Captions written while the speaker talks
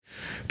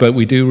But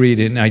we do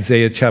read in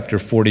Isaiah chapter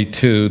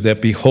 42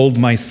 that, behold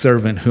my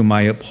servant whom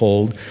I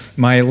uphold,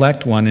 my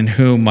elect one in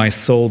whom my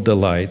soul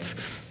delights.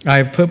 I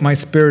have put my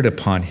spirit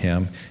upon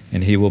him,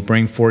 and he will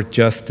bring forth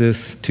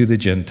justice to the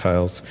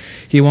Gentiles.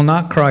 He will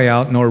not cry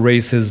out nor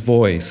raise his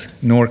voice,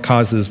 nor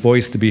cause his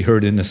voice to be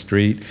heard in the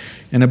street.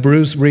 And a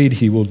bruised reed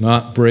he will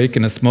not break,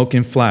 and a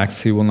smoking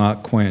flax he will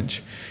not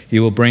quench.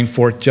 He will bring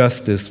forth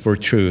justice for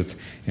truth,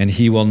 and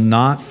he will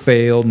not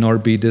fail nor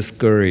be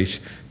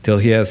discouraged till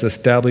he has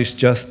established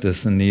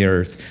justice in the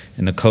earth,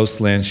 and the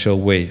coastland shall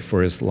wait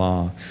for his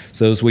law.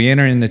 So as we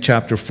enter into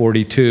chapter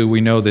 42,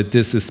 we know that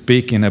this is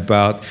speaking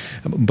about,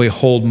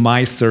 behold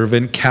my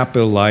servant,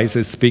 capitalized,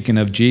 is speaking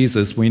of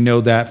Jesus. We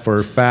know that for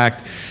a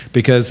fact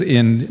because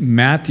in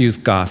Matthew's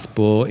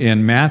gospel,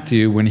 in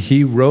Matthew, when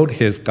he wrote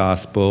his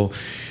gospel,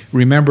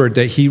 remember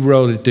that he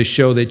wrote it to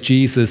show that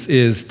Jesus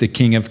is the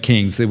King of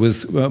Kings. It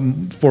was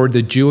for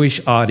the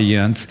Jewish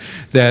audience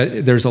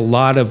that there's a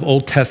lot of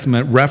Old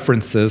Testament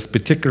references,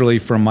 particularly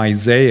from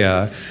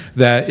Isaiah,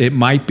 that it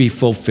might be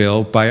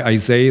fulfilled by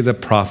Isaiah the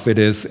prophet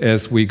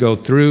as we go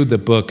through the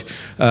book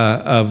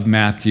of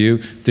Matthew,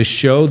 to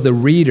show the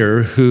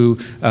reader who,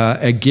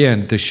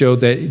 again, to show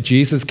that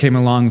Jesus came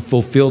along and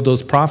fulfilled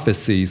those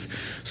prophecies.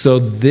 So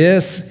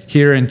this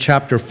here in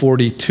chapter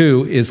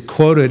 42 is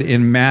quoted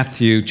in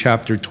Matthew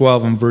chapter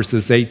 12 and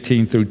verses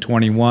 18 through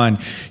 21.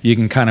 You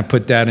can kind of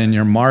put that in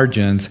your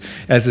margins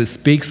as it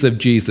speaks of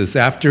Jesus.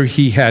 After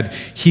he had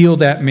healed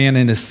that man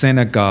in a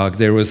synagogue,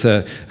 there was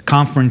a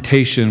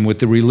confrontation with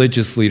the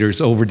religious leaders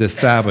over the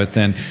Sabbath,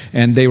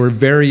 and they were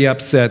very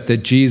upset that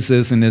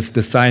Jesus and his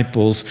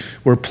disciples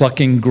were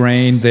plucking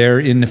grain there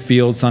in the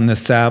fields on the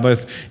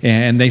Sabbath,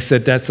 and they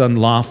said that's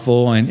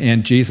unlawful,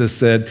 and Jesus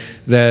said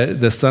that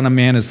the Son of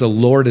Man is the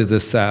Lord of the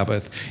Sabbath.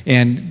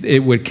 And it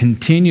would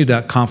continue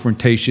that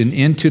confrontation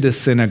into the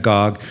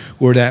synagogue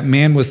where that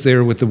man was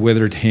there with the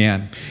withered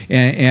hand,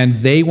 and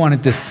they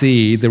wanted to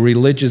see, the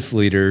religious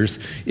leaders,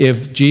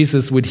 if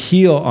Jesus would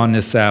heal on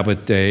the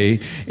Sabbath day.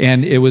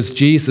 And it was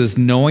Jesus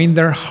knowing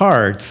their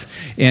hearts,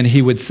 and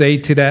he would say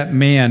to that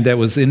man that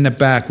was in the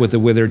back with the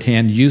withered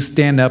hand, you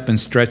stand up and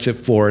stretch it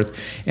forth.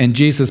 And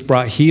Jesus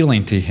brought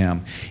healing to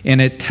him. And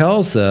it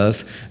tells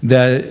us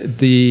that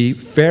the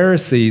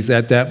Pharisees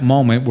at that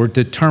moment were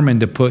determined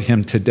to put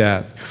him to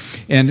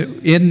death. And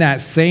in that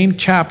same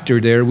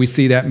chapter there, we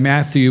see that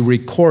Matthew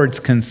records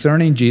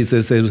concerning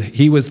Jesus as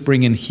he was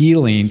bringing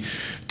healing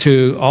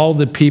to all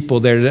the people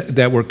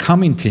that were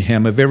coming to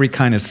him of every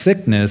kind of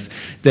sickness,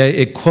 that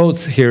it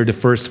quotes here the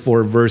first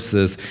 4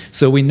 verses.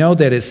 So we know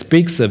that it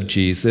speaks of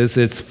Jesus,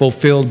 it's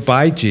fulfilled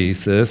by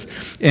Jesus,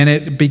 and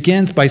it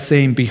begins by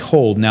saying,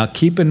 behold. Now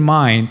keep in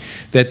mind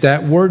that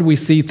that word we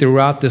see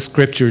throughout the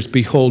scriptures,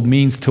 behold,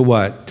 means to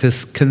what? To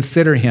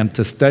consider him,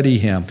 to study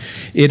him.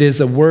 It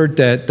is a word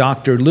that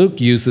Dr.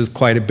 Luke uses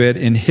quite a bit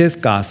in his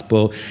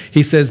gospel.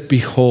 He says,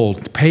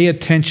 behold, pay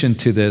attention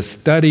to this,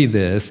 study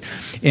this.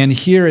 And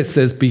here it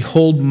says,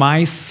 behold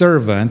my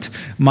servant,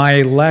 my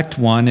elect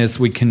one, as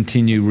we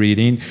continue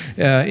reading,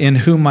 in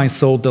whom my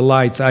soul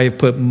delights. I have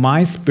put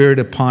my spirit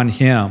upon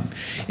him.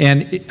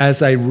 And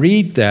as I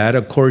read that,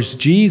 of course,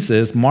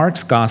 Jesus,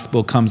 Mark's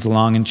gospel comes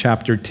along in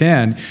chapter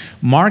 10.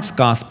 Mark's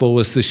gospel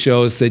was to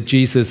show us that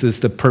Jesus is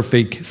the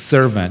perfect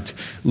servant.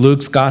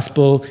 Luke's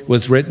gospel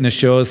was written to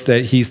show us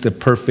that he's the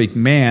perfect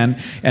man.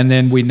 And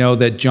then we know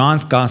that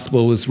John's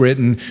gospel was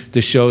written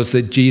to show us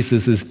that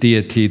Jesus is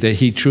deity, that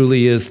he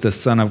truly is the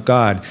Son of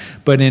God.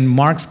 But in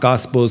Mark's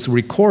gospel is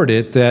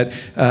recorded that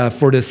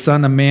for the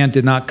Son of Man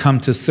did not come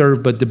to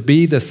serve, but to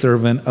be the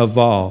servant of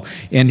all.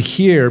 And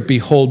here,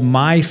 behold,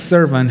 my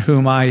servant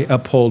whom I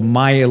uphold,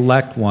 my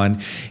elect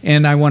one.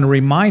 And I want to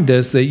remind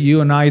us that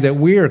you and I, that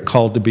we are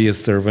called to be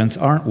his servants,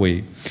 aren't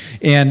we?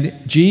 And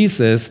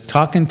Jesus,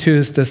 talking to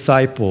his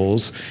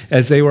disciples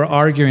as they were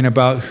arguing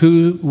about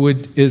who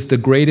is the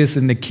greatest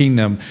in the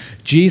kingdom,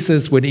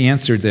 Jesus would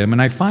answer them.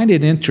 And I find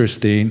it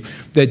interesting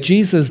that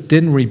Jesus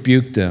didn't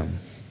rebuke them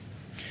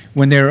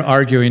when they were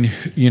arguing,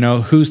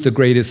 who's the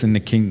greatest in the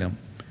kingdom.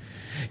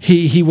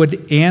 He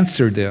would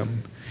answer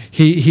them.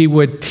 He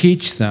would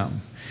teach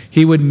them.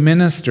 He would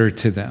minister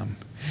to them.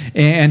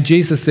 And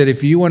Jesus said,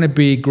 if you want to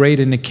be great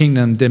in the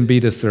kingdom, then be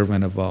the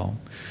servant of all.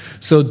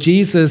 So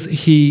Jesus,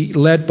 he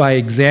led by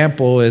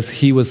example as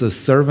he was a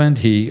servant.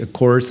 He, of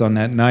course, on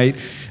that night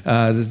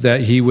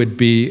that he would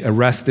be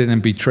arrested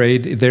and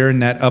betrayed, there in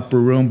that upper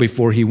room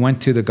before he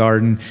went to the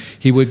garden,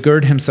 he would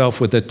gird himself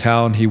with a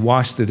towel and he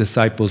washed the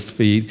disciples'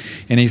 feet.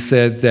 And he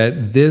said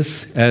that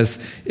this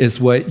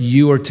is what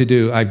you are to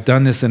do. I've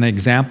done this an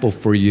example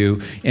for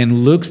you.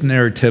 And Luke's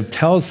narrative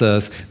tells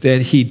us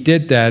that he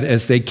did that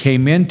as they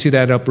came into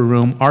that upper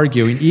room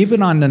arguing,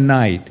 even on the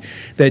night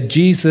that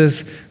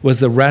Jesus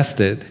was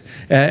arrested,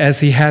 as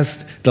he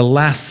has the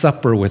Last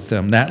Supper with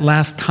them, that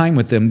last time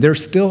with them, they're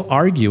still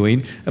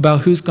arguing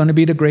about who's going to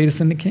be the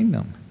greatest in the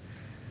kingdom.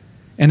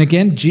 And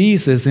again,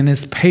 Jesus, in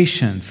his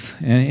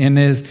patience, in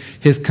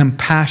his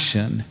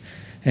compassion,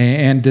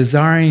 and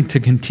desiring to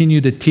continue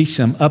to teach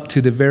them up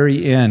to the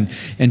very end.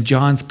 And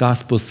John's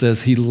gospel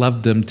says he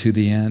loved them to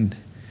the end.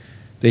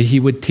 that he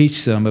would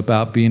teach them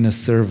about being a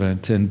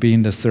servant and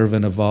being the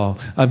servant of all.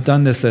 I've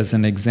done this as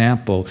an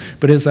example,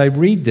 but as I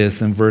read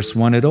this in verse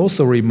 1, it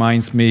also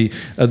reminds me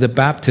of the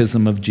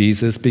baptism of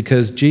Jesus,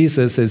 because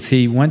Jesus, as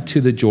he went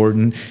to the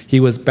Jordan, he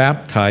was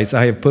baptized.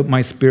 I have put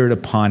my spirit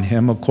upon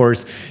him. Of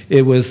course,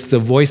 it was the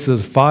voice of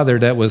the Father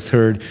that was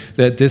heard,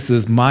 that this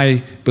is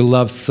my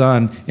beloved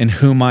Son in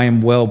whom I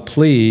am well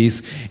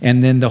pleased.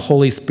 And then the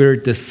Holy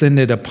Spirit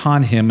descended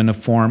upon him in the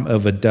form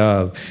of a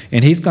dove.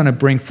 And he's going to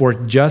bring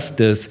forth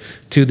justice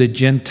to the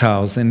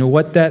Gentiles. And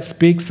what that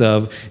speaks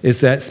of is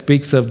that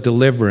speaks of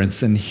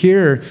deliverance. And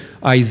here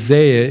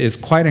Isaiah is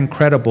quite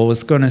incredible.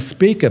 It's going to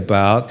speak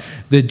about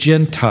the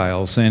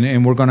Gentiles.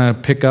 And we're going to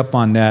pick up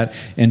on that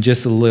in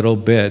just a little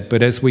bit.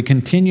 But as we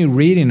continue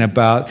reading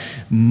about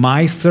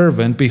my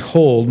servant,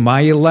 behold,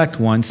 my elect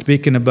one,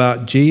 speaking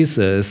about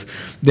Jesus,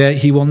 that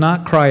he will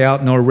not cry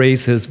out nor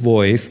raise his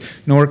voice,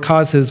 nor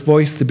cause his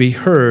voice to be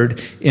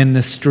heard in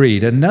the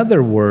street. In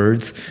other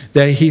words,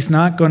 that he's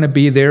not going to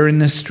be there in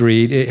the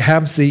street. It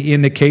has the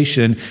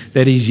indication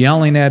that he's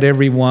yelling at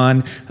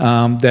everyone,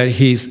 that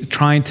he's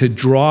trying to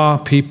draw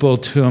people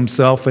to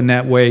himself in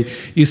that way.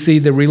 You see,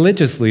 the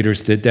religious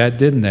leaders did that,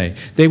 didn't they?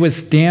 They would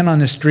stand on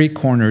the street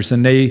corners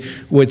and they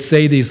would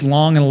say these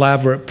long,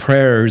 elaborate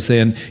prayers,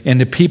 and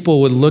the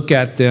people would look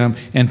at them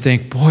and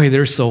think, boy,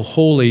 they're so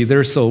holy,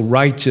 they're so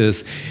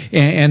righteous.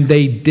 And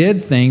they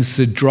did things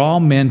to draw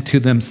men to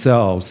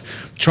themselves,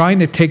 trying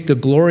to take the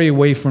glory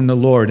away from the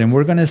Lord. And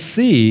we're going to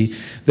see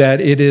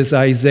that it is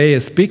Isaiah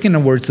speaking the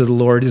words of the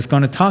Lord is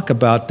going to talk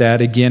about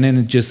that again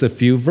in just a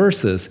few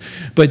verses.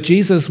 But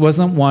Jesus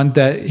wasn't one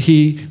that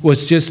he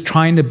was just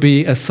trying to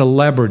be a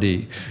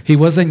celebrity. He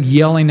wasn't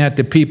yelling at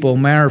the people.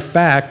 Matter of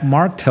fact,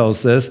 Mark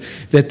tells us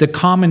that the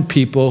common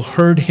people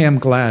heard him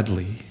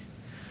gladly.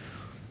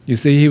 You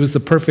see, he was the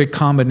perfect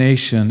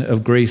combination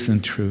of grace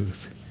and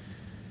truth.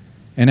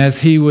 And as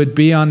he would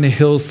be on the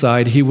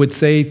hillside, he would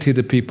say to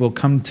the people,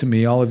 come to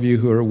me, all of you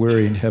who are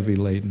weary and heavy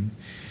laden.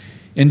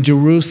 In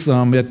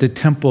Jerusalem, at the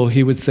temple,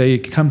 he would say,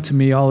 come to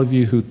me, all of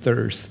you who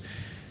thirst,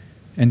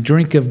 and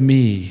drink of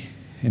me.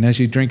 And as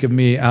you drink of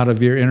me, out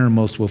of your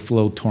innermost will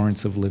flow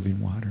torrents of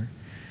living water.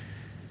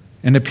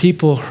 And the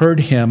people heard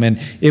him, and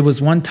it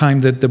was one time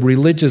that the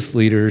religious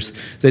leaders,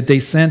 that they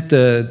sent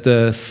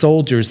the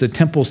soldiers, the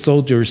temple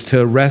soldiers,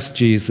 to arrest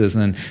Jesus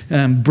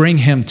and bring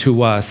him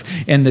to us.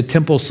 And the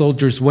temple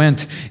soldiers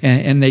went,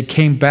 and they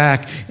came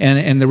back,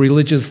 and the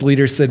religious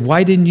leaders said,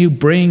 why didn't you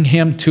bring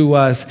him to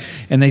us?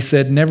 And they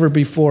said, never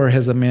before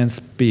has a man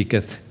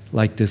speaketh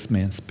like this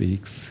man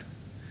speaks.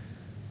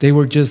 They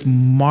were just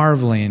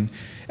marveling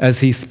as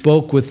he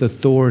spoke with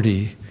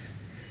authority,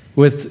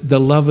 with the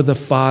love of the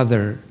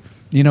Father,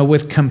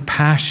 with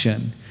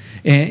compassion.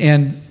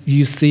 And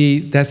you see,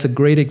 that's a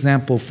great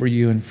example for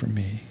you and for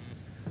me.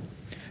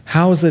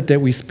 How is it that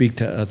we speak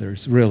to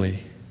others,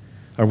 really?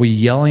 Are we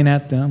yelling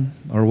at them?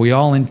 Are we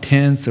all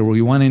intense? Are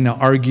we wanting to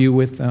argue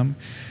with them?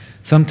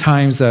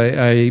 Sometimes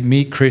I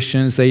meet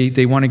Christians,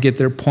 they want to get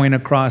their point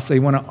across. They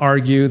want to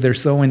argue. They're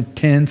so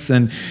intense,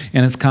 and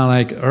it's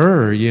kind of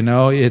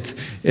like,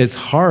 it's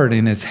hard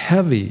and it's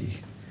heavy.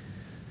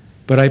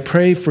 But I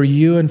pray for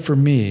you and for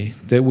me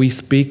that we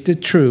speak the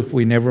truth.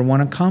 We never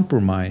want to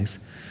compromise.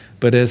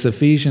 But as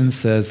Ephesians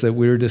says, that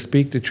we're to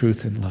speak the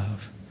truth in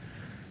love.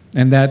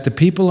 And that the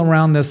people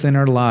around us in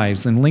our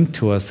lives and linked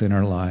to us in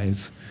our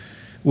lives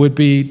would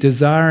be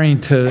desiring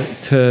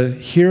to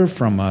hear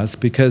from us,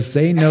 because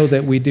they know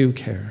that we do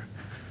care.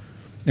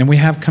 And we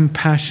have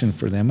compassion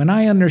for them. And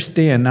I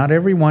understand not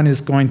everyone is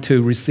going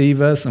to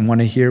receive us and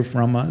want to hear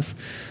from us.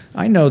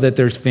 I know that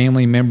there's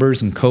family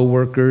members and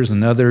coworkers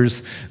and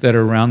others that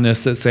are around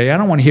this that say, I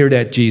don't want to hear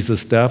that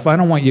Jesus stuff. I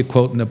don't want you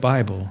quoting the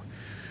Bible.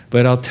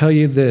 But I'll tell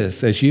you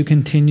this, as you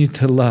continue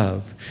to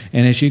love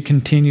and as you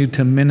continue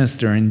to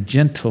minister in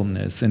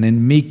gentleness and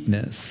in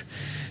meekness,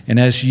 and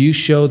as you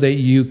show that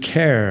you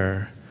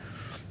care,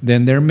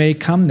 then there may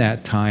come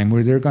that time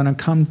where they're going to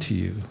come to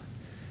you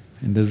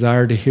and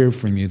desire to hear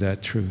from you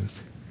that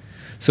truth.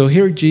 So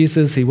here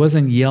Jesus, he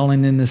wasn't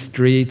yelling in the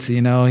streets,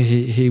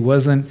 he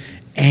wasn't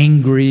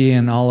angry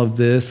and all of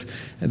this.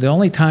 The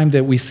only time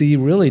that we see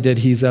really that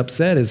he's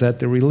upset is at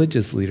the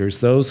religious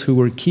leaders, those who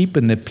were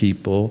keeping the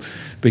people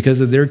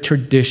because of their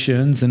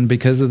traditions and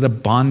because of the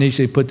bondage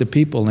they put the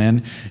people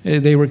in.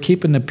 They were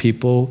keeping the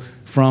people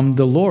from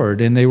the Lord,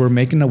 and they were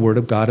making the word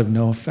of God of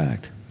no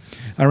effect.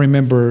 I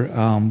remember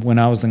when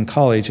I was in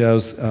college, I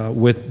was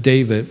with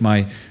David.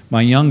 My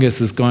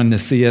youngest is going to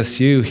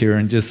CSU here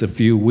in just a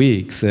few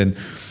weeks. And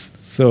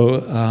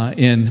so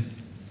in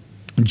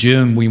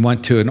June, we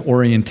went to an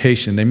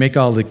orientation. They make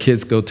all the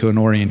kids go to an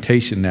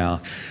orientation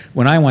now.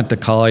 When I went to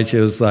college,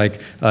 it was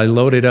like I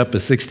loaded up a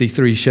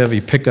 63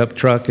 Chevy pickup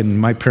truck, and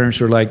my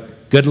parents were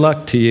like, good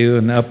luck to you,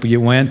 and up you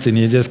went, and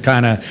you just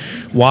kind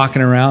of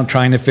walking around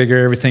trying to figure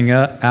everything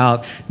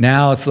out.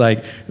 Now it's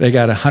like they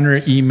got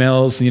 100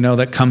 emails,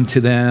 that come to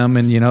them,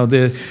 and,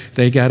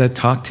 they got to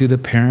talk to the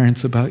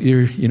parents about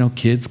your,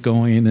 kids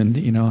going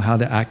and, how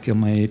to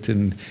acclimate,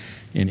 and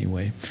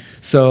anyway.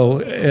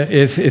 So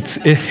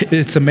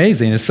it's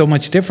amazing. It's so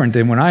much different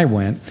than when I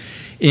went.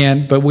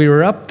 But we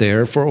were up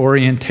there for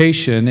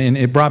orientation, and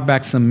it brought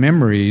back some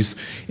memories.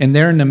 And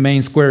there in the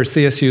main square,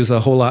 CSU is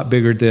a whole lot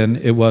bigger than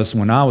it was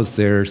when I was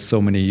there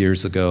so many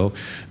years ago.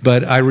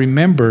 But I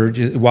remember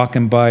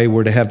walking by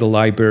where they have the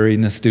library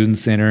and the student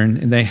center, and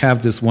they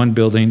have this one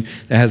building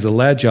that has a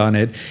ledge on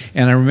it.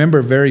 And I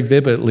remember very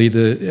vividly,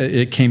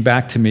 it came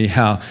back to me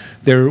how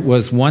there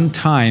was one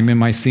time in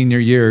my senior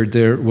year,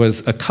 there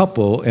was a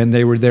couple, and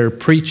they were there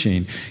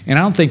preaching. And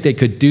I don't think they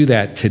could do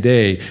that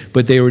today,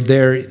 but they were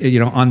there,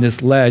 on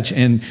this ledge,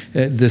 and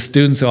the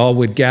students all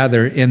would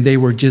gather, and they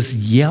were just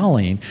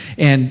yelling.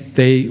 And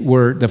they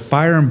were the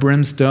fire and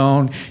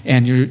brimstone,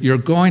 and you're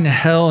going to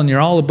hell, and you're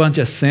all a bunch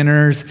of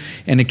sinners.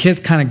 And the kids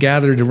kind of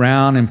gathered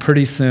around, and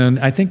pretty soon,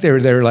 I think they were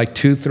there like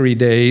 2-3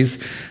 days,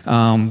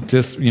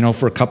 just,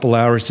 for a couple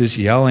hours, just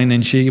yelling,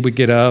 and she would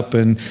get up,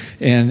 and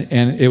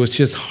it was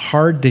just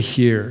hard to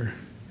hear.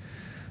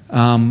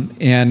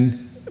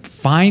 And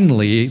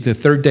finally, the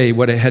third day,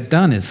 what it had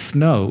done is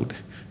snowed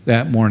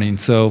that morning.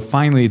 So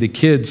finally, the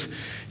kids,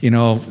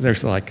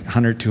 there's like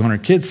 100,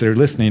 200 kids that are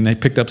listening. They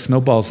picked up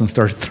snowballs and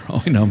started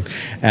throwing them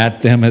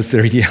at them as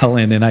they're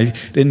yelling. And I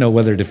didn't know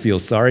whether to feel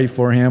sorry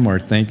for him or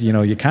think,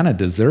 you kind of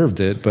deserved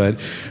it. But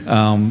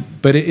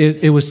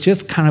it was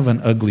just kind of an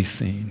ugly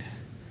scene.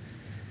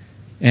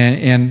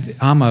 And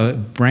I'm a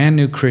brand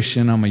new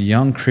Christian. I'm a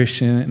young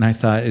Christian. And I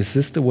thought, is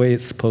this the way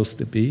it's supposed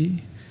to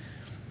be?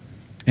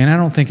 And I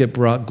don't think it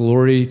brought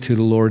glory to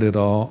the Lord at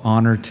all,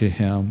 honor to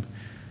him.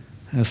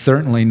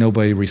 Certainly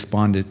nobody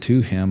responded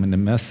to him in the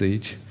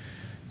message,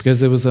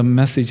 because it was a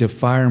message of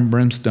fire and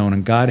brimstone,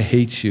 and God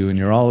hates you, and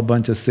you're all a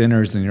bunch of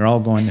sinners, and you're all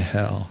going to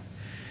hell.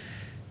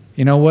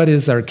 What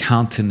is our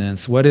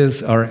countenance? What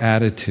is our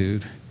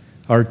attitude,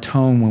 our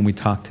tone when we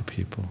talk to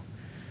people?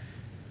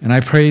 And I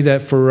pray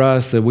that for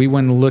us, that we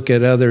wouldn't look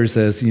at others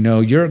as,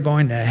 you're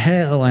going to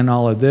hell and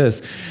all of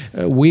this.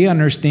 We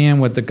understand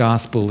what the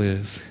gospel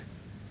is.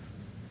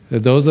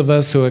 That those of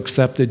us who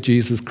accepted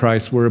Jesus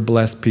Christ, we're a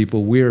blessed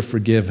people. We are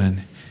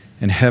forgiven,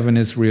 and heaven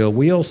is real.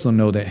 We also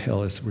know that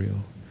hell is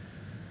real.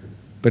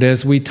 But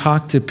as we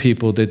talk to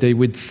people, that they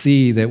would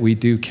see that we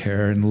do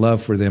care and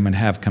love for them and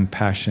have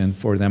compassion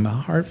for them, a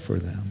heart for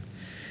them.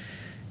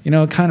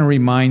 It kind of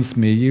reminds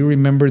me, you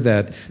remember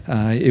that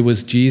it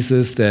was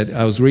Jesus that,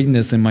 I was reading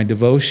this in my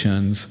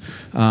devotions,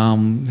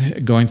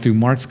 going through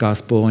Mark's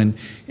gospel,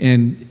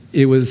 and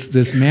it was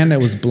this man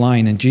that was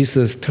blind, and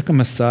Jesus took him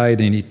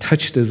aside, and he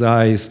touched his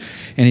eyes,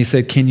 and he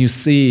said, "Can you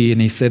see?" And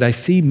he said, "I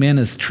see men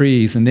as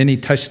trees." And then he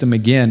touched him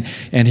again,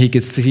 and he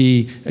could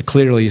see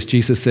clearly, as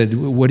Jesus said,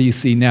 "What do you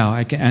see now?"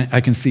 I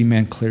can see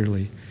men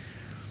clearly.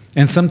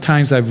 And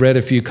sometimes I've read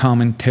a few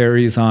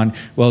commentaries on,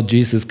 well,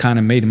 Jesus kind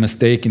of made a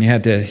mistake, and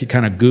he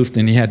kind of goofed,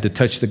 and he had to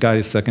touch the guy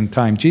a second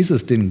time.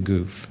 Jesus didn't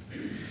goof.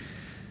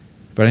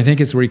 But I think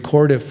it's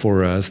recorded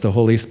for us, the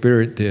Holy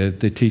Spirit did,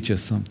 to teach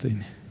us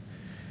something.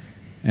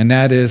 And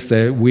that is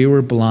that we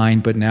were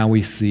blind, but now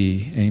we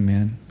see.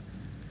 Amen.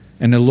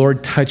 And the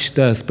Lord touched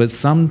us, but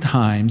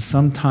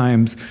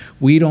sometimes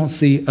we don't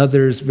see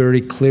others very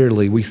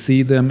clearly. We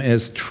see them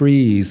as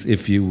trees,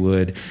 if you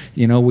would.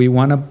 We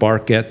want to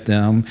bark at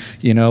them.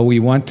 We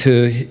want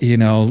to,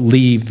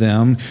 leave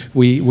them.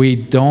 We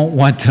don't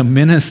want to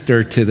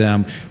minister to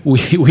them.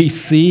 We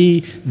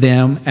see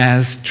them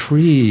as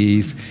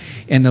trees,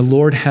 and the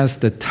Lord has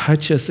to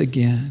touch us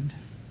again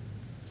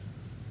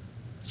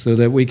so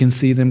that we can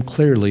see them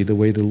clearly the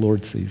way the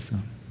Lord sees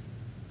them.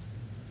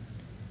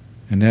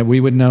 And that we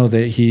would know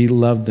that he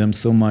loved them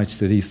so much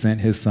that he sent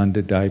his son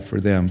to die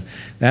for them.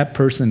 That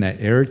person that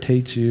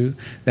irritates you,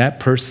 that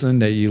person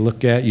that you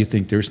look at, you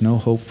think there's no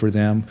hope for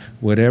them,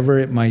 whatever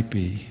it might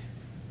be,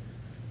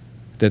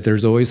 that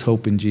there's always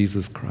hope in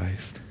Jesus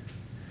Christ.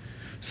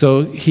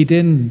 So he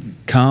didn't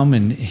come,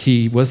 and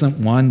he wasn't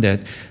one that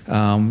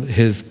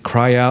his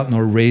cry out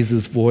nor raise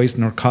his voice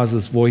nor cause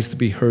his voice to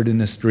be heard in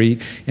the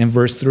street. In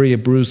verse 3, a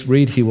bruised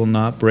reed he will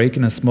not break,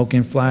 and a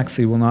smoking flax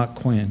he will not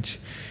quench.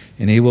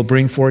 And he will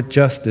bring forth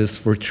justice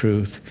for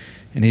truth.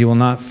 And he will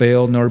not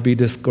fail nor be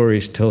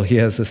discouraged till he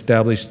has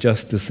established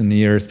justice in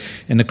the earth.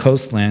 And the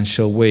coastlands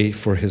shall wait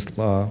for his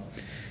law.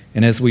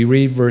 And as we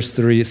read verse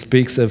 3, it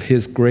speaks of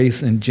his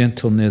grace and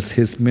gentleness,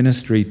 his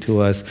ministry to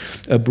us.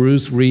 A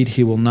bruised reed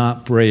he will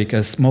not break.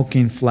 A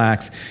smoking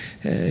flax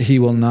he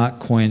will not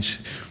quench.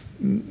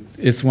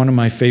 It's one of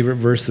my favorite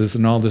verses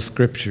in all the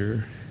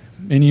scripture.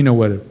 And you know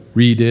what a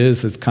reed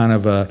is. It's kind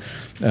of a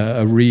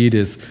reed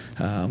is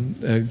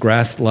a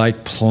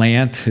grass-like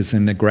plant. It's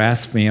in the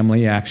grass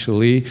family,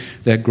 actually,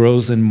 that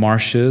grows in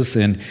marshes,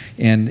 and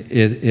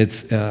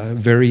it's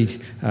very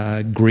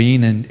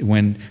green and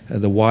when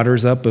the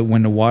water's up, but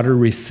when the water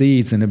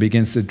recedes and it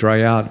begins to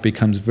dry out, it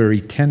becomes very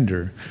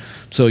tender.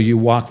 So you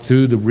walk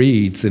through the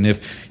reeds, and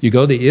if you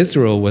go to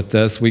Israel with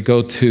us, we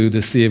go to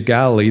the Sea of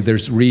Galilee.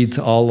 There's reeds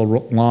all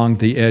along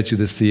the edge of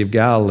the Sea of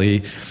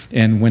Galilee,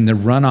 and when the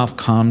runoff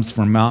comes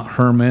from Mount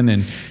Hermon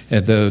and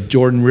The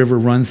Jordan River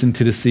runs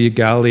into the Sea of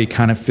Galilee,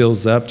 kind of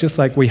fills up, just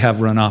like we have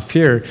runoff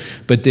here.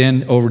 But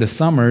then over the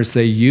summers,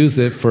 they use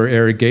it for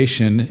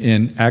irrigation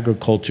in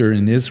agriculture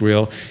in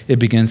Israel. It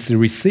begins to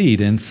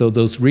recede, and so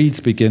those reeds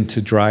begin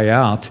to dry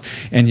out.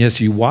 And as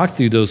you walk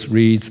through those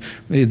reeds,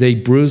 they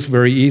bruise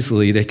very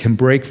easily. They can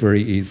break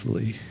very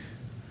easily.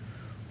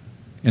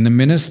 In the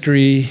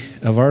ministry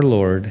of our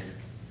Lord,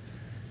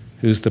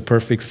 who's the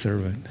perfect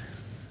servant,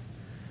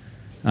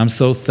 I'm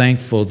so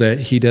thankful that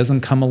he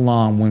doesn't come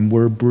along when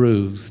we're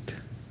bruised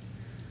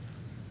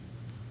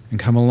and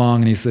come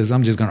along and he says,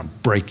 I'm just going to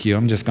break you.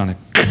 I'm just going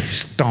to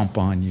stomp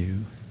on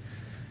you.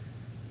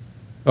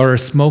 Or a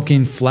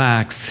smoking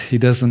flax, he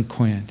doesn't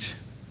quench.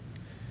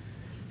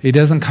 He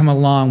doesn't come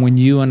along when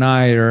you and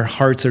our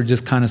hearts are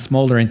just kind of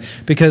smoldering.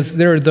 Because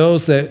there are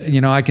those that,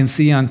 I can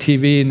see on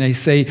TV and they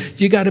say,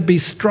 you got to be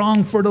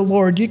strong for the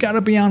Lord. You got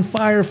to be on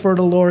fire for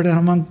the Lord. And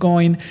I'm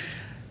going,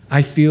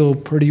 I feel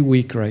pretty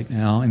weak right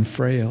now and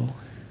frail.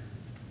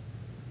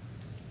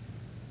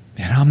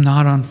 And I'm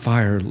not on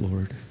fire,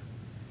 Lord.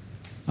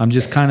 I'm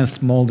just kind of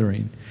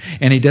smoldering.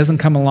 And he doesn't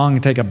come along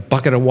and take a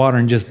bucket of water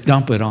and just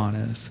dump it on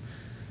us.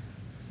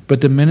 But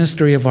the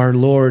ministry of our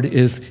Lord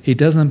is he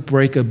doesn't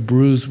break a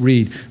bruised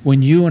reed.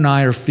 When you and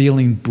I are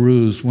feeling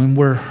bruised, when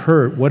we're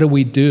hurt, what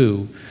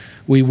do?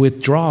 We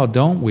withdraw,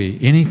 don't we?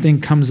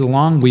 Anything comes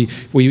along,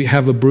 we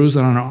have a bruise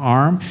on our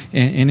arm,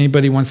 and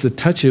anybody wants to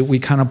touch it, we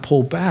kind of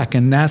pull back.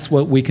 And that's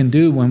what we can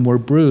do when we're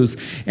bruised.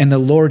 And the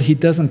Lord, he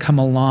doesn't come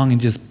along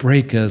and just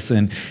break us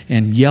and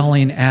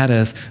yelling at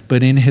us,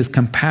 but in his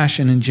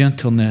compassion and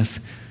gentleness,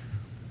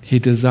 he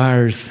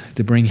desires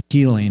to bring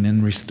healing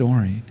and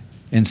restoring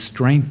and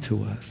strength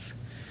to us.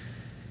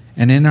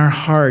 And in our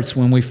hearts,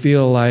 when we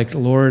feel like,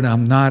 Lord,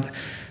 I'm not,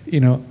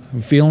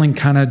 I'm feeling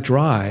kind of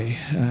dry.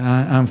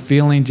 I'm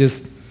feeling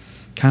just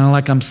kind of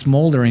like I'm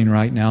smoldering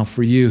right now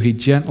for you. He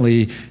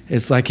gently,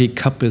 it's like he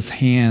cups his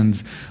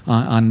hands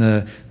on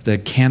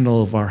the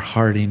candle of our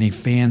heart and he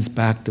fans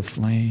back the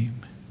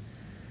flame.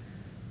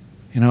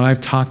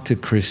 I've talked to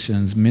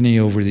Christians, many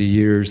over the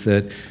years,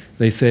 that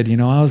they said,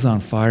 I was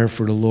on fire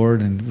for the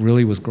Lord and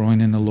really was growing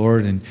in the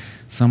Lord, and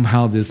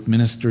somehow this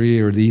ministry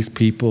or these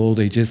people,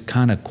 they just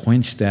kind of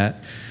quenched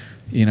that,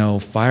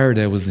 fire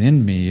that was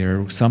in me,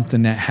 or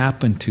something that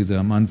happened to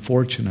them,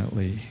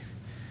 unfortunately.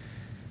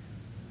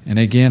 And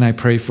again, I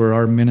pray for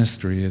our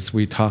ministry as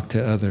we talk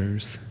to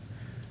others,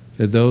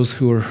 that those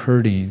who are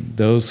hurting,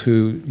 those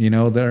who,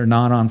 that are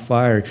not on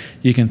fire,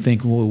 you can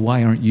think, well,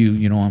 why aren't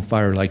you, on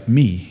fire like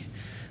me?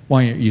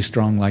 Why aren't you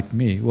strong like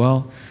me?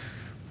 Well,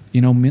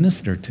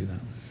 minister to them.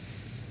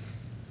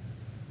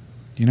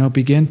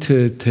 Begin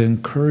to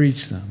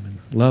encourage them and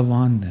love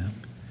on them.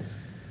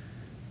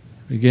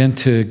 Begin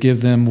to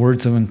give them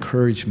words of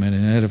encouragement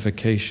and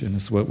edification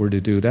is what we're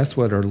to do. That's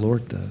what our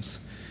Lord does.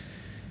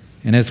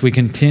 And as we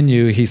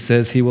continue, he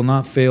says he will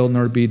not fail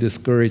nor be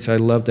discouraged. I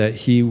love that.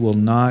 He will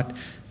not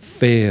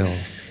fail.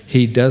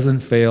 He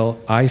doesn't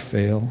fail. I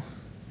fail.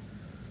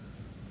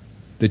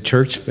 The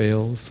church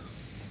fails.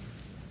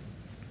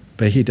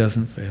 But he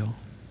doesn't fail.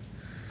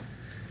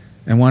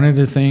 And one of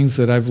the things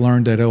that I've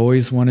learned that I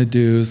always want to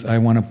do is I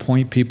want to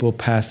point people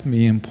past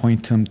me and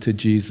point them to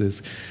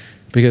Jesus,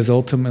 because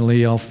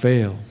ultimately I'll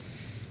fail.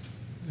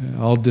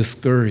 I'll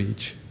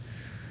discourage.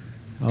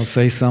 I'll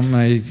say something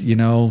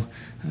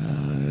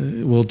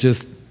will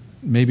just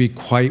maybe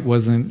quite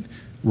wasn't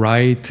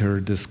right, or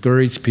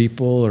discourage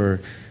people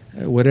or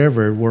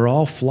whatever. We're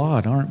all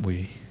flawed, aren't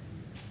we?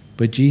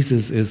 But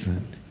Jesus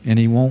isn't, and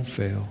he won't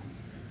fail.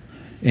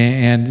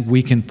 And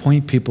we can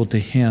point people to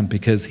him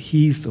because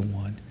he's the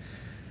one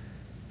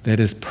that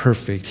is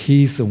perfect.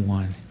 He's the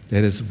one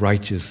that is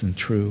righteous and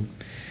true.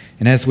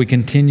 And as we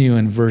continue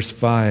in verse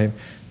 5,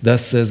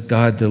 thus says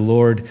God, the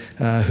Lord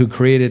who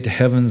created the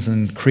heavens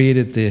and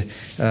created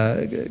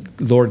the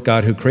Lord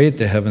God who created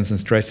the heavens and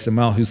stretched them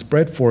out, who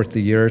spread forth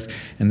the earth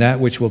and that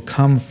which will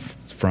come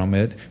from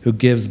it, who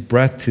gives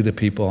breath to the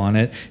people on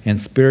it and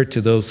spirit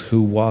to those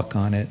who walk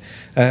on it.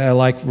 I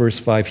like verse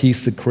 5.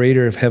 He's the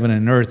creator of heaven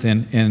and earth,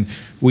 and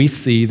we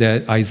see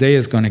that Isaiah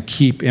is going to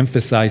keep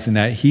emphasizing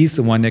that he's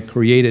the one that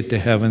created the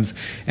heavens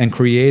and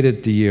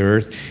created the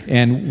earth.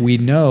 And we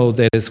know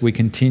that as we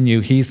continue,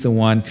 he's the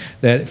one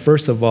that,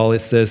 first of all, it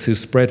says, who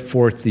spread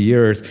forth the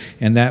earth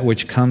and that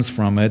which comes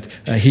from it.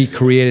 He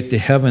created the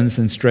heavens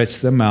and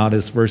stretched them out,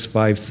 as verse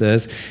 5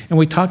 says. And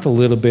we talked a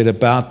little bit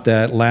about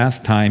that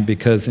last time,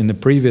 because in the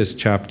previous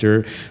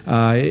chapter,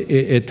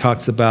 it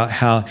talks about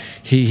how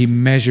he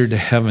measured the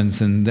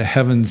heavens, and the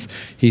heavens,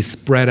 he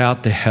spread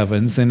out the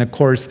heavens. And of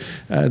course,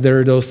 there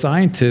are those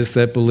scientists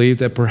that believe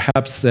that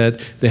perhaps that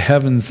the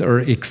heavens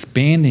are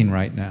expanding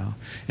right now.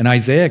 And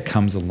Isaiah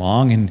comes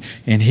along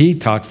and he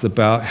talks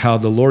about how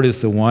the Lord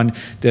is the one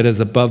that is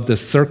above the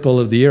circle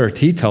of the earth.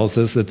 He tells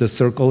us that the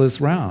circle is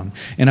round.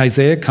 And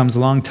Isaiah comes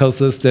along and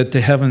tells us that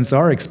the heavens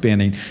are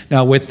expanding.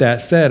 Now, with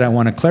that said, I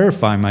want to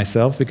clarify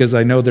myself, because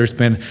I know there's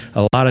been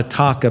a lot of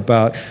talk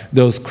about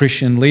those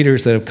Christian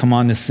leaders that have come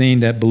on the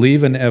scene that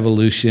believe in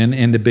evolution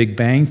and the Big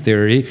Bang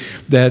Theory,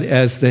 that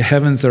as the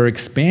heavens are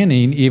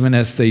expanding, even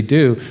as they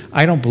do,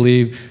 I don't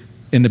believe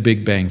in the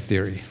Big Bang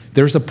Theory.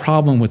 There's a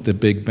problem with the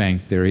Big Bang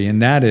Theory,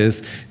 and that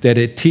is that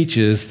it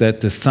teaches that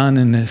the sun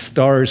and the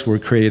stars were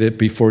created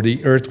before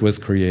the earth was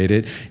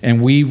created.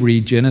 And we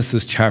read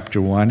Genesis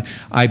chapter 1.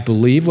 I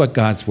believe what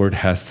God's word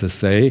has to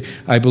say.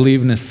 I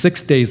believe in the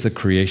 6 days of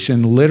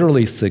creation,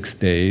 literally 6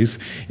 days.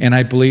 And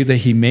I believe that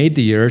he made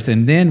the earth,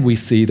 and then we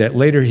see that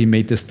later he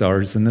made the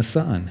stars and the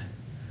sun.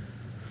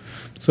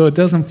 So it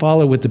doesn't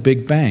follow with the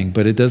Big Bang,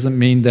 but it doesn't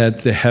mean that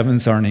the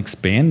heavens aren't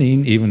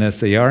expanding even as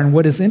they are. And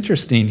what is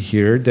interesting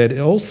here, that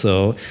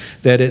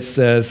it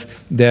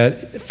says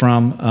that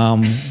from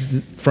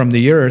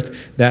the earth,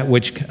 that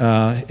which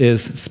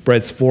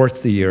spreads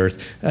forth the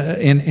earth.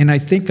 And I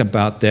think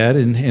about that,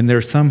 and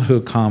there's some who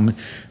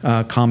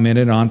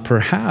commented on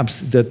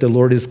perhaps that the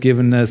Lord has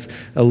given us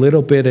a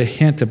little bit of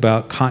hint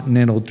about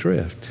continental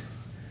drift.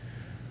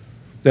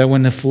 That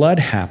when the flood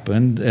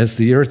happened, as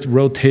the earth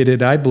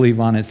rotated, I believe,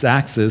 on its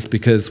axis,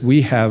 because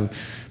we have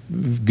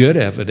good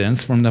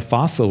evidence from the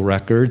fossil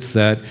records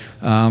that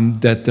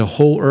the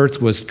whole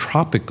earth was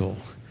tropical.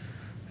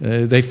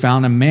 They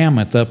found a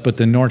mammoth up at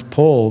the North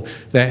Pole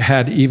that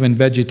had even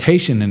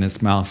vegetation in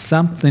its mouth.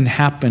 Something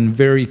happened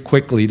very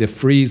quickly to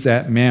freeze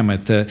that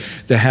mammoth,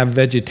 to have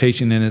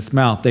vegetation in its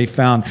mouth. They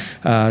found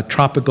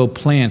tropical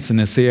plants in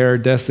the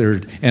Sahara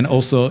Desert and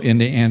also in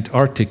the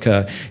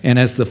Antarctica. And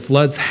as the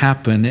floods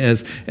happened,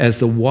 as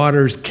the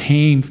waters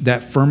came,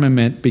 that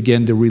firmament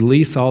began to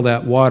release all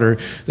that water,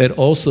 that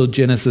also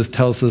Genesis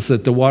tells us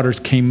that the waters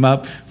came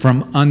up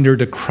from under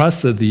the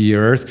crust of the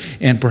earth,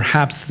 and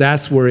perhaps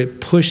that's where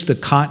it pushed the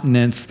continents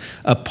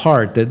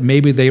apart, that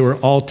maybe they were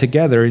all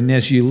together. And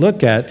as you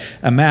look at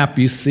a map,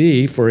 you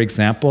see, for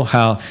example,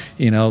 how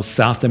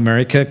South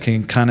America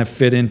can kind of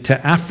fit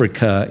into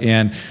Africa,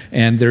 and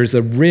there's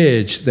a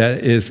ridge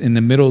that is in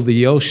the middle of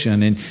the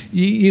ocean. And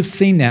you've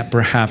seen that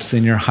perhaps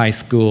in your high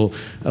school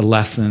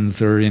lessons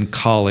or in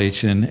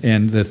college,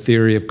 and the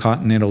theory of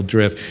continental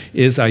drift.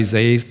 Is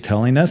Isaiah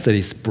telling us that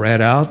he spread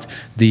out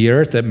the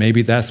earth, that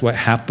maybe that's what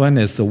happened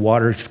as the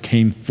waters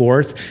came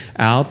forth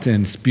out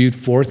and spewed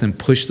forth and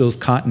pushed those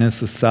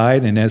continents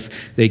aside, and as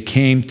they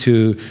came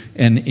to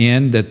an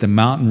end, that the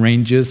mountain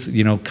ranges,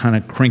 kind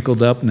of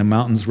crinkled up and the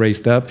mountains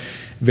raised up?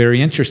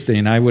 Very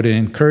interesting. I would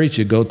encourage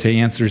you to go to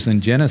Answers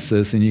in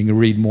Genesis, and you can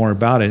read more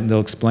about it, and they'll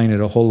explain it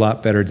a whole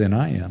lot better than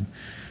I am.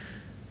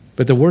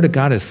 But the Word of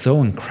God is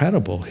so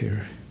incredible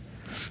here.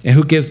 And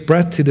who gives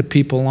breath to the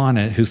people on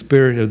it, who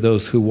spirit of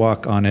those who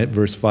walk on it,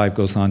 verse 5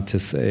 goes on to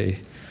say.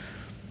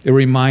 It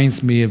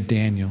reminds me of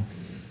Daniel.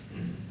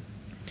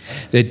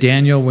 That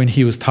Daniel, when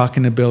he was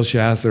talking to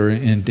Belshazzar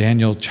in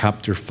Daniel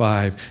chapter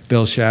 5,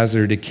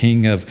 Belshazzar, the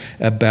king of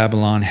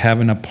Babylon,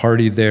 having a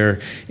party there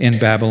in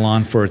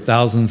Babylon for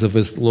thousands of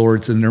his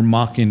lords, and they're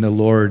mocking the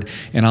Lord,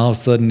 and all of a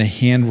sudden the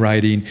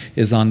handwriting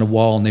is on the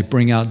wall, and they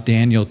bring out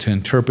Daniel to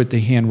interpret the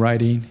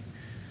handwriting.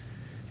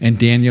 And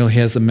Daniel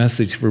has a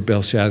message for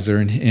Belshazzar,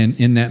 and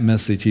in that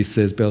message he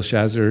says,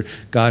 Belshazzar,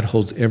 God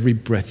holds every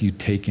breath you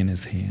take in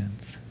his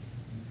hands.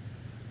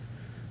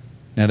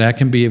 Now that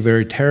can be a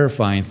very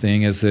terrifying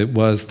thing, as it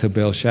was to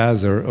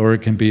Belshazzar, or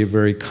it can be a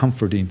very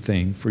comforting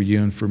thing for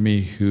you and for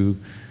me who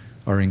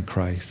are in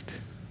Christ.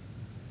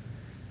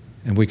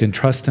 And we can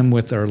trust him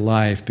with our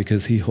life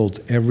because he holds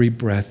every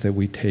breath that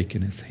we take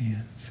in his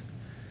hands.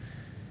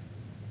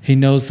 He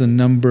knows the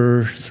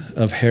numbers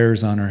of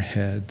hairs on our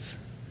heads.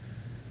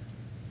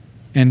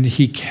 And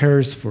he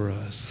cares for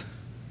us.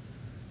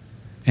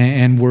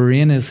 And we're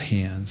in his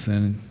hands.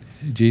 And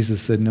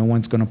Jesus said, no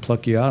one's going to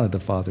pluck you out of the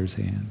Father's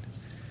hand.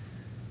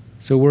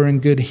 So we're in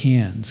good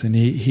hands, and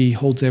he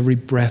holds every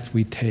breath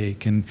we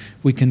take, and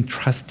we can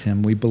trust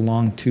him. We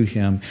belong to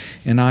him.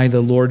 And I,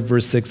 the Lord,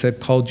 verse 6, have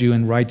called you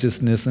in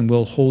righteousness and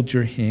will hold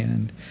your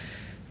hand.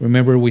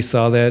 Remember, we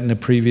saw that in the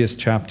previous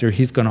chapter.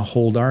 He's going to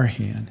hold our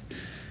hand.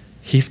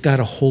 He's got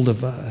a hold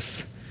of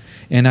us.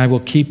 And I will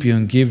keep you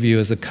and give you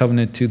as a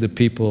covenant to the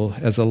people,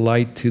 as a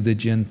light to the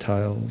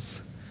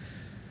Gentiles.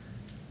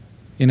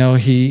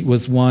 He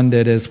was one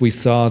that, as we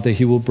saw, that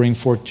he will bring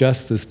forth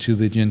justice to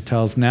the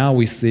Gentiles. Now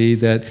we see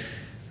that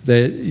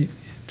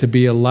to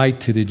be a light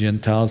to the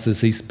Gentiles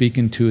is he's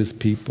speaking to his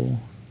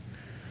people.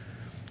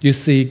 You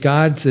see,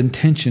 God's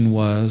intention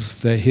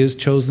was that his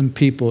chosen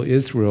people,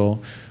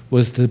 Israel,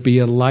 was to be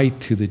a light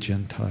to the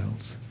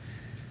Gentiles.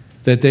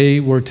 That they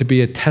were to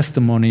be a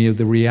testimony of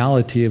the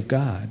reality of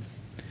God.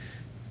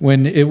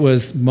 When it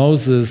was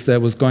Moses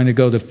that was going to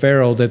go to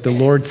Pharaoh, that the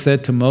Lord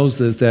said to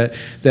Moses that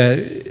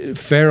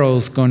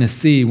Pharaoh's going to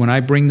see, when I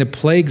bring the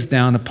plagues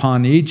down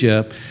upon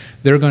Egypt,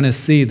 they're going to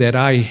see that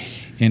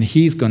and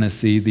he's going to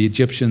see, the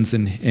Egyptians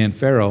and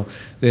Pharaoh,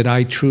 that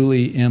I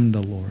truly am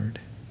the Lord.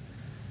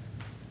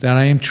 That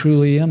I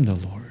truly am the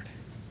Lord.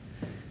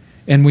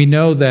 And we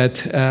know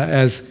that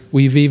as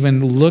we've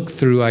even looked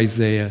through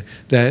Isaiah,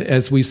 that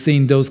as we've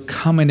seen those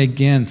coming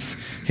against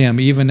him,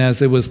 even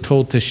as it was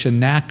told to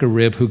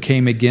Sennacherib, who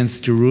came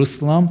against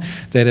Jerusalem,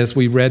 that as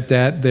we read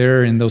that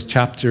there in those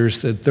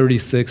chapters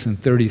 36 and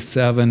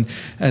 37,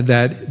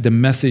 that the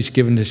message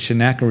given to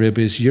Sennacherib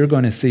is, you're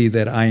going to see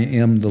that I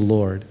am the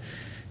Lord.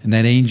 And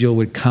that angel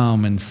would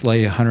come and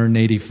slay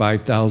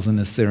 185,000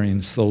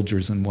 Assyrian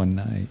soldiers in one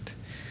night.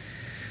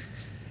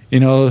 You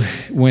know,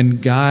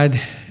 when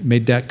God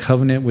made that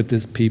covenant with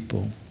his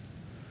people,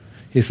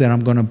 he said,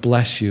 I'm going to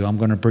bless you. I'm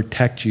going to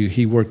protect you.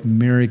 He worked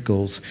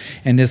miracles.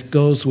 And this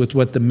goes with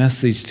what the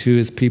message to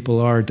his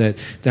people are, that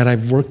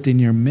I've worked in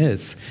your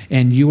midst.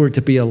 And you were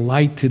to be a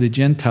light to the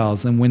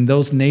Gentiles. And when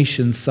those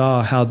nations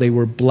saw how they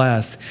were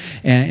blessed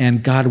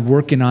and God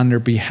working on their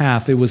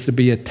behalf, it was to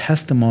be a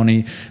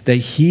testimony that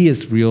he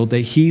is real, that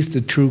he's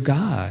the true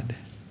God.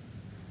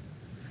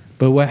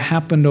 But what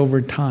happened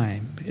over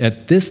time,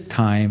 at this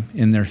time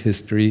in their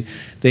history,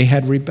 they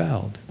had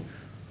rebelled.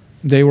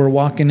 They were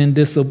walking in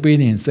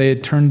disobedience. They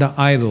had turned to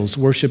idols,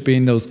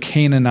 worshiping those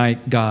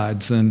Canaanite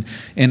gods and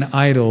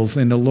idols.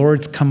 And the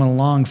Lord's coming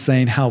along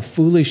saying how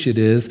foolish it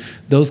is.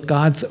 Those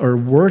gods are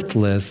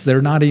worthless.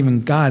 They're not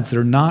even gods.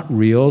 They're not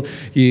real.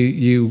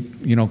 You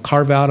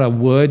carve out a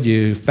wood.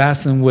 You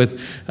fasten with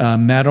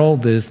metal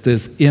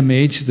this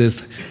image,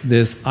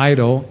 this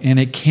idol, and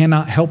it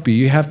cannot help you.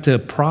 You have to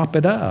prop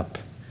it up.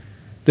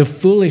 The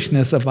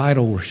foolishness of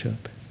idol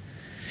worship.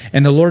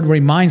 And the Lord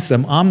reminds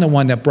them, I'm the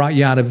one that brought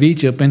you out of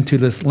Egypt into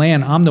this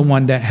land. I'm the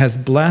one that has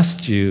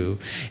blessed you.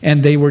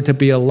 And they were to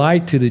be a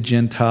light to the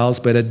Gentiles,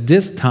 but at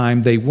this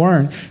time they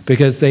weren't,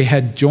 because they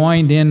had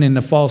joined in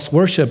the false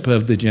worship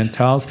of the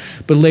Gentiles.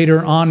 But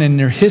later on in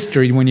their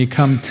history, when you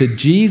come to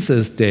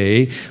Jesus'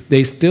 day,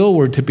 they still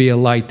were to be a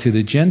light to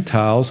the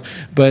Gentiles,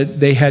 but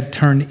they had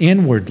turned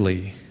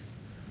inwardly.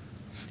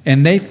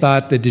 And they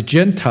thought that the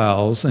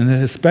Gentiles, and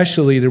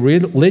especially the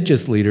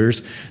religious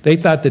leaders, they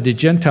thought that the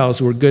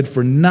Gentiles were good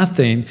for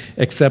nothing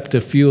except to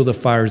fuel the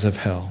fires of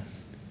hell.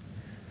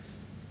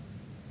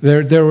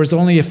 There was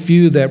only a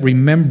few that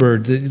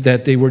remembered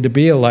that they were to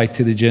be a light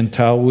to the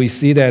Gentile. We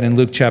see that in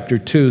Luke chapter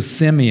 2,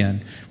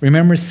 Simeon.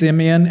 Remember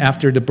Simeon,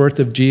 after the birth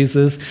of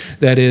Jesus,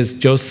 that is,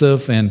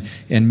 Joseph and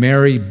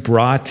Mary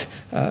brought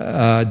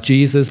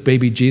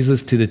baby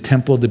Jesus, to the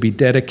temple to be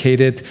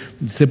dedicated,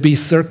 to be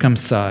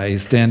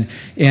circumcised. And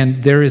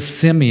there is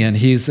Simeon.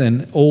 He's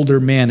an older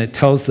man. It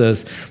tells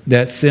us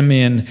that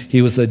Simeon,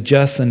 he was a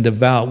just and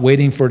devout,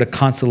 waiting for the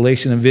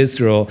consolation of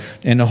Israel.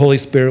 And the Holy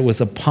Spirit was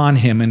upon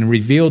him and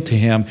revealed to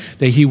him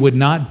that he would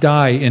not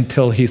die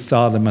until he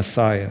saw the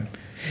Messiah.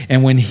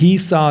 And when he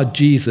saw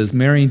Jesus,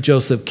 Mary and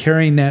Joseph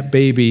carrying that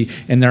baby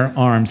in their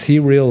arms, he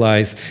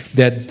realized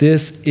that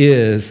this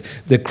is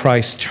the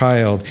Christ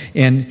child.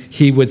 And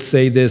he would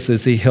say this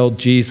as he held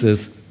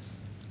Jesus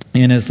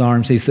in his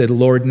arms. He said,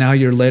 Lord, now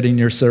you're letting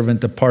your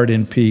servant depart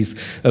in peace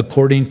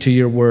according to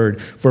your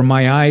word. For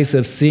my eyes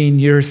have seen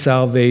your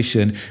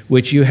salvation,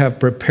 which you have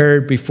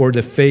prepared before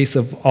the face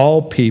of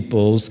all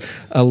peoples,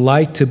 a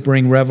light to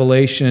bring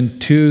revelation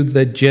to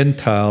the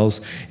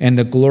Gentiles and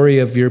the glory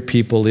of your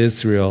people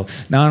Israel.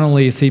 Not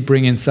only is he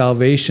bringing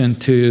salvation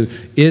to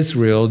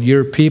Israel,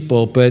 your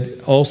people,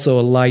 but also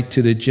a light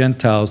to the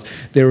Gentiles.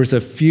 There was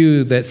a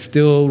few that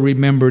still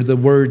remember the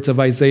words of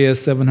Isaiah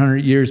 700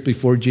 years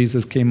before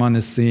Jesus came on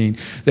the scene,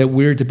 that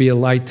we're to be a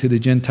light to the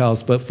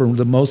Gentiles. But for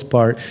the most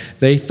part,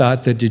 they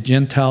thought that the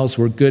Gentiles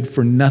were good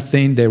for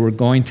nothing. They were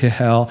going to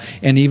hell.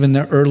 And even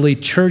the early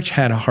church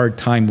had a hard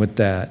time with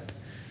that.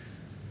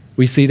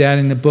 We see that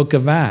in the book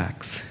of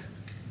Acts.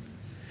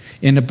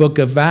 In the book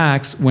of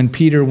Acts, when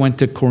Peter went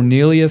to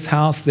Cornelius'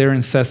 house there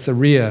in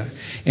Caesarea,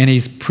 and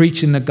he's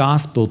preaching the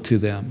gospel to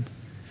them.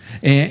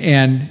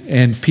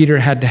 And Peter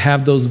had to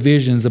have those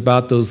visions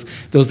about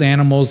those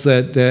animals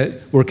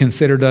that were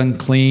considered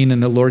unclean.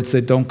 And the Lord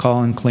said, don't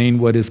call unclean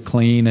what is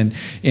clean. And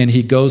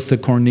he goes to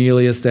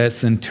Cornelius, that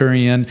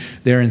centurion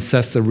there in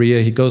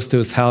Caesarea. He goes to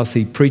his house.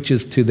 He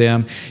preaches to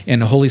them.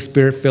 And the Holy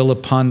Spirit fell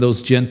upon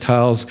those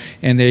Gentiles.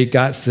 And they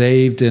got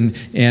saved.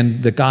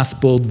 And the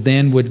gospel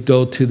then would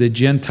go to the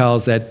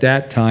Gentiles at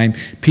that time.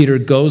 Peter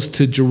goes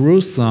to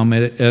Jerusalem,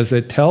 as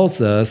it tells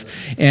us.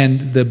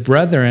 And the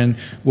brethren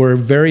were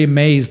very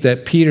amazed that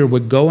Peter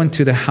would go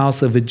into the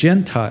house of a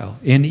Gentile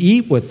and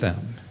eat with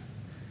them.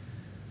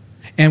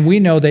 And we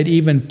know that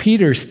even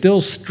Peter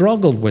still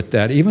struggled with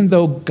that, even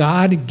though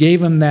God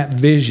gave him that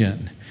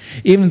vision.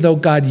 Even though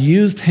God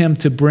used him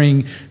to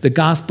bring the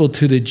gospel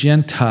to the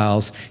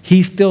Gentiles,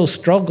 he still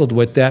struggled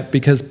with that,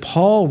 because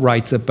Paul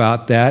writes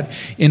about that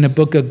in the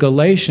book of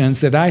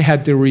Galatians, that I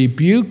had to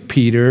rebuke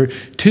Peter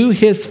to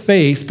his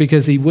face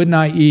because he would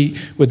not eat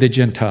with the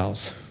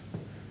Gentiles.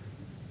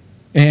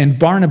 And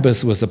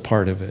Barnabas was a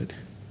part of it.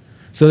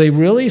 So they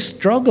really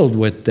struggled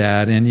with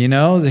that. And,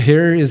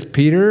 here is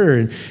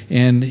Peter,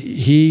 and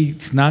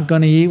he's not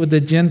going to eat with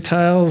the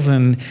Gentiles.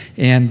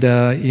 And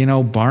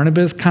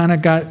Barnabas kind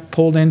of got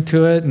pulled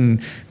into it. And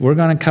we're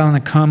going to kind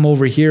of come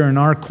over here in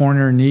our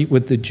corner and eat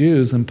with the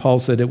Jews. And Paul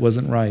said it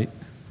wasn't right.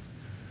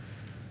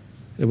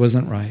 It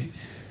wasn't right.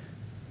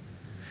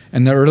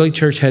 And the early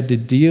church had to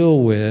deal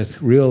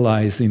with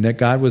realizing that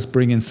God was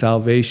bringing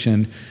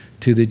salvation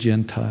to the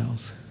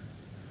Gentiles.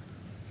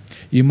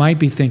 You might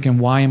be thinking,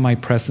 why am I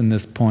pressing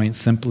this point?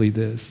 Simply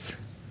this.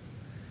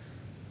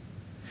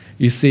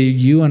 You see,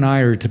 you and I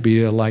are to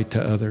be a light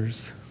to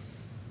others.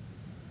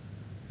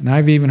 And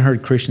I've even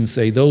heard Christians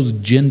say, those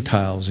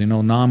Gentiles,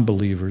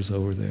 non-believers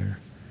over there.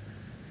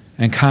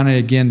 And kind of,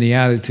 again, the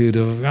attitude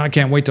of, I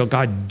can't wait till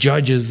God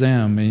judges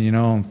them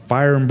and,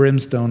 fire and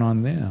brimstone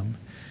on them.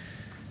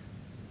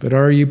 But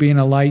are you being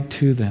a light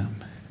to them?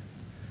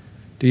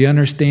 Do you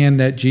understand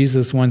that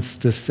Jesus wants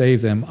to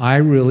save them? I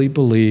really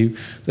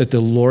believe that the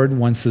Lord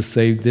wants to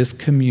save this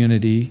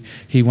community.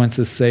 He wants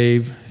to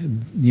save,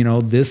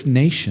 this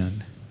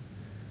nation.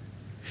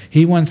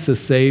 He wants to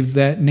save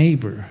that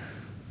neighbor,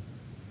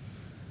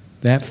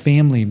 that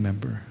family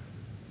member,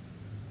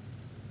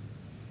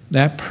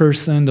 that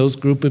person, those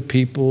group of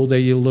people that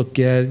you look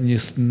at and you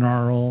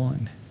snarl,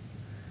 and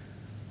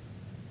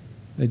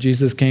that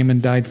Jesus came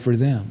and died for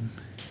them.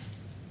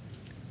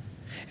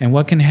 And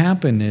what can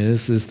happen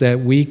is that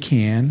we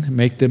can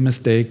make the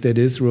mistake that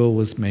Israel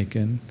was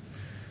making.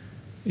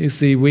 You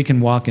see, we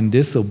can walk in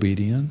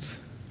disobedience,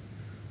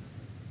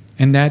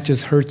 and that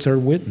just hurts our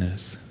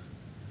witness.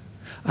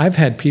 I've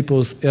had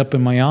people up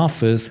in my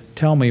office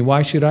tell me,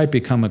 why should I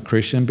become a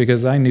Christian?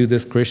 Because I knew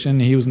this Christian.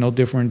 He was no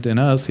different than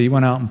us. He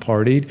went out and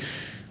partied.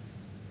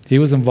 He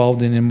was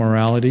involved in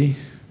immorality.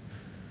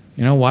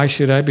 Why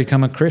should I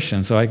become a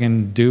Christian? So I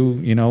can do,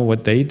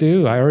 what they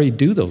do? I already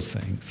do those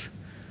things.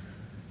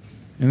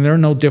 And they're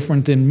no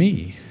different than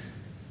me.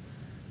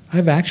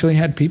 I've actually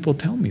had people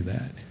tell me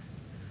that.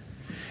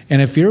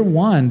 And if you're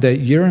one that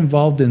you're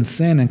involved in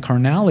sin and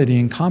carnality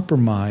and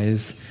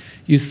compromise,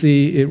 you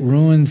see, it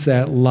ruins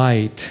that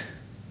light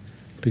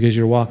because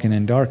you're walking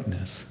in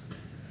darkness.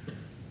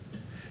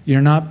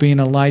 You're not being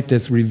a light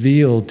that's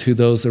revealed to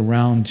those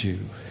around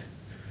you.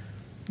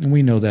 And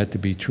we know that to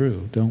be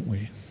true, don't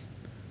we?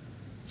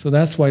 So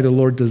that's why the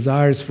Lord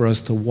desires for us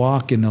to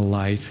walk in the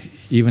light,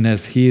 even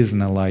as He is in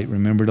the light.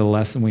 Remember the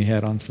lesson we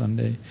had on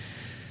Sunday?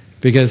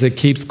 Because it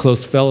keeps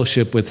close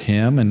fellowship with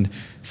Him, and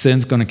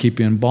sin's going to keep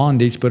you in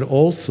bondage, but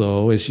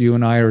also, as you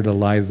and I are the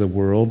light of the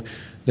world,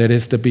 that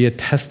is to be a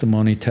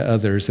testimony to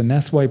others. And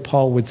that's why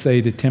Paul would say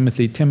to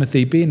Timothy,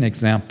 Timothy, be an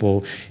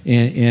example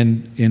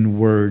in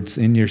words,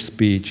 in your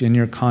speech, in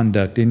your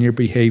conduct, in your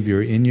behavior,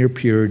 in your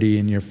purity,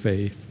 in your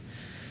faith.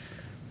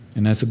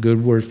 And that's a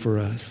good word for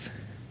us.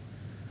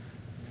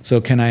 So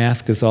can I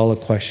ask us all a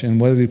question?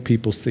 What do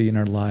people see in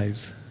our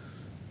lives?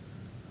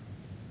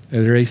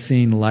 Are they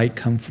seeing light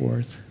come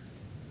forth?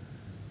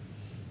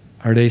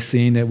 Are they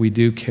seeing that we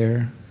do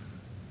care?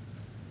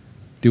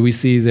 Do we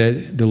see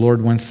that the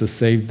Lord wants to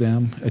save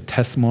them? A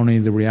testimony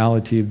of the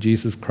reality of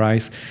Jesus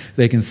Christ.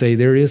 They can say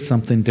there is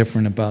something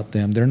different about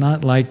them. They're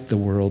not like the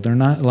world. They're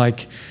not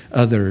like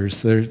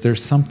others.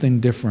 There's something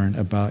different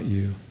about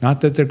you.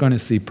 Not that they're going to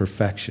see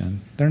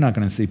perfection. They're not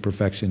going to see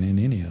perfection in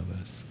any of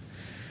us.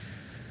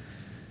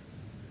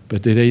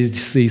 But do they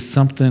see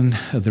something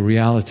of the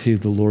reality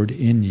of the Lord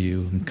in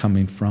you and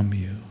coming from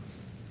you?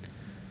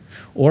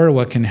 Or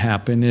what can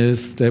happen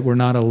is that we're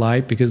not a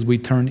light because we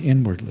turn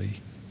inwardly.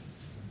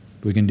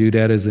 We can do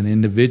that as an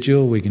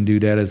individual. We can do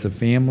that as a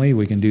family.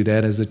 We can do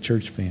that as a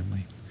church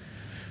family.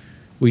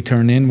 We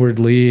turn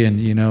inwardly and,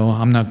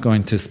 I'm not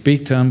going to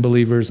speak to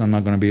unbelievers. I'm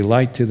not going to be a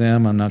light to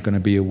them. I'm not going to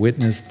be a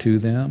witness to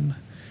them.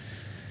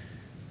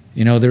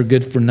 They're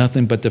good for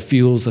nothing but the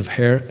fuels of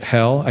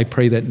hell. I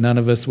pray that none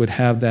of us would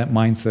have that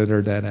mindset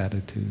or that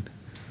attitude.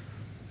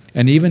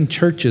 And even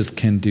churches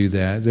can do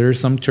that. There are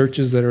some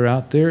churches that are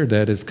out there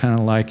that is kind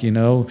of like,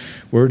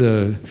 we're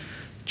the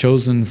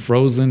chosen,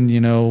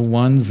 frozen,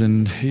 ones,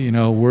 and,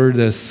 we're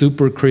the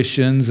super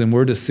Christians and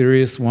we're the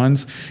serious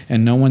ones,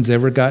 and no one's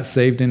ever got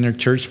saved in their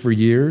church for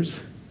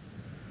years.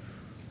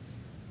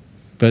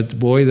 But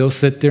boy, they'll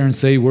sit there and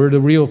say, we're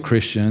the real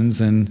Christians,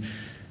 and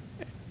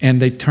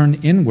they turn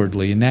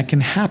inwardly, and that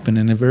can happen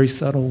in a very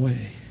subtle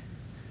way.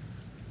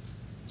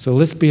 So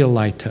let's be a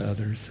light to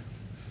others.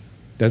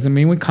 Doesn't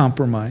mean we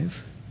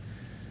compromise.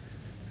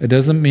 It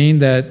doesn't mean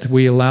that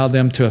we allow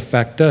them to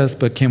affect us,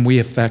 but can we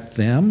affect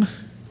them?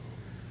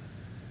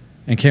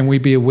 And can we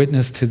be a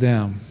witness to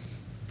them?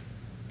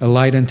 A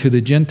light unto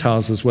the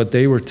Gentiles is what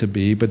they were to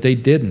be, but they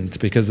didn't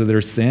because of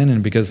their sin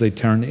and because they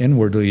turned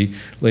inwardly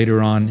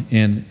later on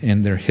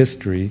in their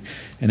history.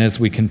 And as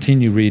we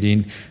continue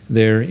reading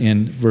there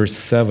in verse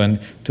 7,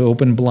 to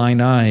open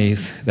blind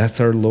eyes, that's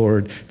our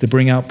Lord, to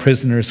bring out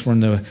prisoners from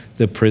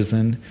the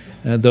prison,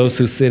 those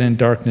who sit in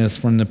darkness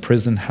from the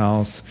prison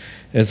house.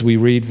 As we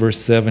read verse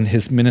 7,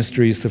 His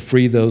ministry is to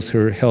free those who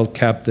are held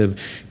captive.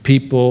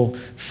 People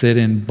sit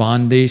in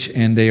bondage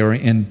and they are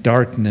in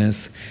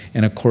darkness.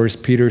 And of course,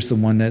 Peter's the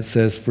one that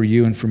says, for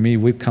you and for me,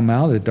 we've come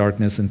out of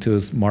darkness into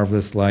His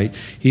marvelous light.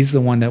 He's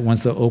the one that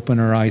wants to open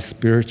our eyes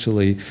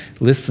spiritually.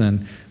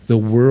 Listen, the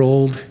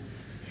world,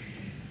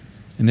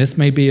 and this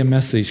may be a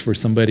message for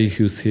somebody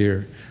who's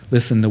here.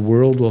 Listen, the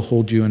world will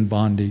hold you in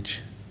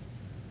bondage.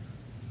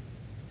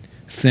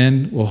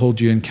 Sin will hold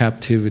you in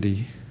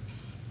captivity.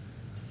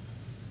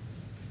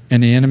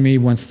 And the enemy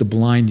wants to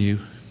blind you.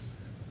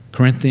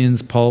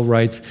 Corinthians, Paul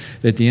writes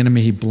that the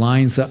enemy, he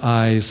blinds the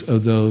eyes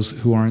of those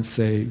who aren't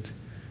saved.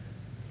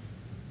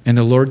 And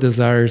the Lord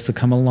desires to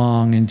come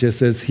along, and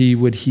just as He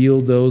would heal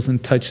those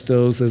and touch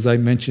those, as I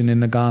mentioned in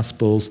the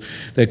Gospels,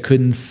 that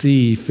couldn't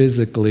see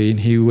physically,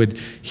 and He would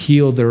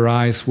heal their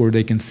eyes where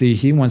they can see,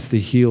 He wants to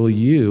heal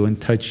you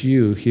and touch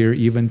you here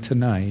even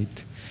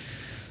tonight.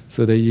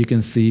 so that you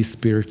can see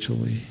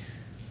spiritually.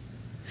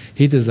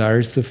 He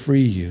desires to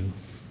free you.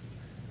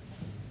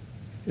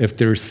 If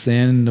there's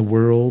sin in the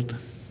world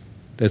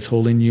that's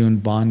holding you in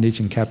bondage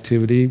and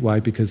captivity,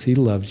 why? Because he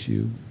loves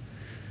you.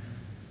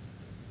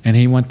 And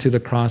he went to the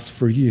cross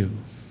for you.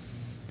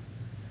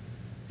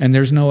 And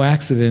there's no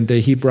accident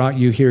that he brought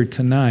you here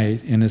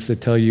tonight and is to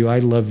tell you, I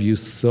love you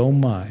so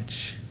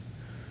much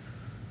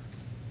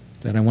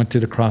that I went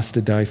to the cross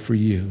to die for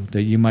you,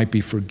 that you might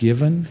be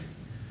forgiven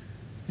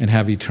and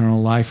have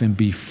eternal life and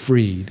be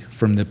freed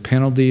from the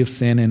penalty of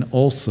sin. And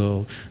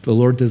also, the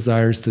Lord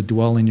desires to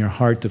dwell in your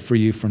heart to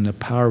free you from the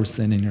power of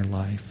sin in your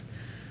life,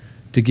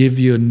 to give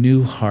you a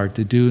new heart,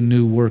 to do a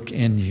new work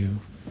in you.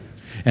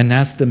 And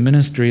that's the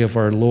ministry of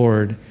our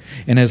Lord.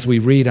 And as we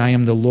read, I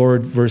am the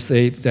Lord, verse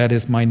 8, that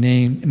is my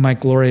name. My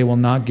glory I will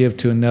not give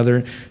to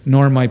another,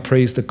 nor my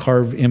praise to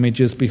carved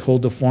images.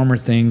 Behold, the former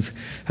things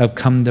have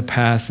come to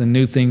pass, and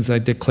new things I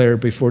declare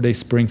before they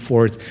spring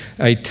forth.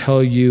 I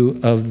tell you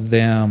of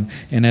them.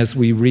 And as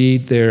we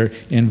read there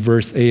in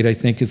verse 8, I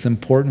think it's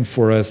important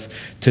for us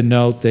to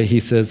note that he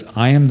says,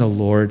 I am the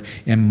Lord,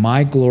 and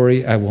my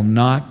glory I will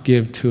not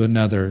give to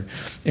another.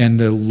 And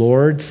the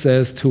Lord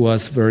says to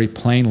us very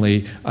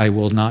plainly, I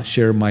will not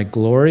share my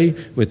glory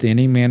with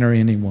any man or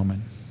any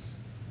woman.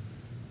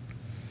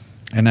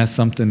 And that's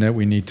something that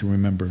we need to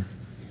remember.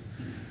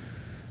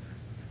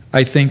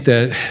 I think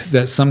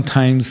that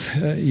sometimes,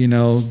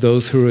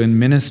 those who are in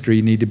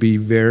ministry need to be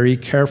very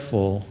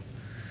careful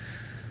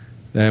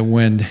that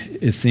when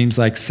it seems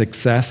like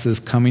success is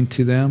coming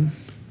to them,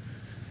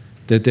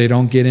 that they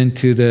don't get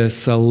into the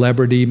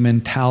celebrity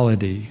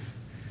mentality.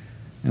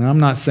 And I'm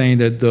not saying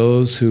that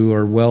those who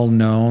are well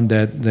known,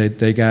 that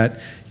they got,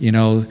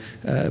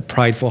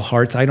 prideful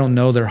hearts. I don't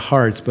know their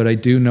hearts, but I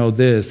do know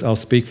this. I'll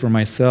speak for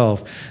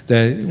myself,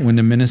 that when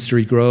the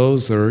ministry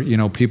grows or,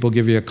 people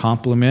give you a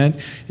compliment,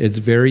 it's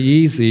very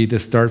easy to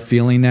start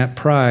feeling that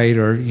pride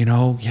or,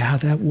 yeah,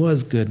 that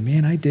was good.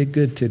 Man, I did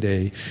good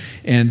today.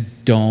 And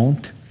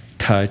don't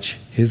touch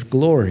his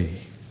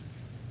glory.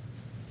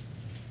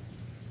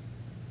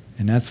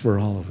 And that's for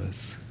all of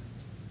us.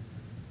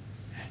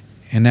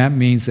 And that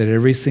means that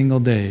every single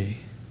day,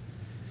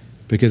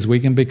 because we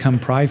can become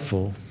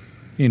prideful,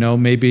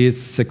 maybe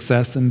it's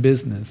success in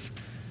business,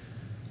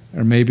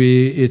 or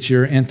maybe it's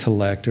your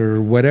intellect,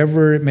 or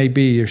whatever it may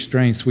be, your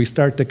strengths, we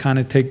start to kind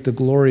of take the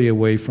glory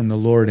away from the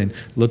Lord and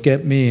look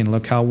at me and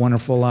look how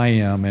wonderful I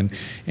am. And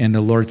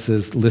the Lord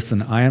says,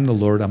 listen, I am the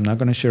Lord. I'm not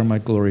going to share my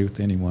glory with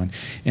anyone.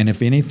 And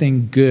if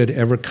anything good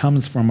ever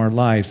comes from our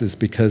lives, it's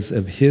because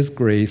of his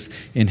grace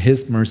and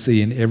his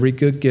mercy, and every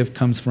good gift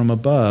comes from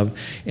above,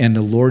 and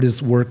the Lord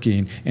is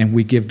working, and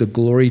we give the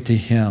glory to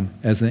him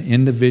as an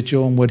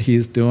individual and what he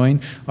is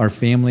doing, our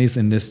families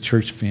and this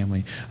church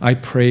family. I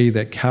pray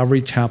that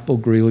Calvary Chapel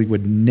Greeley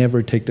would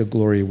never take the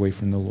glory away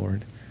from the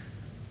Lord.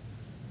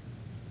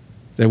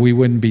 That we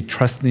wouldn't be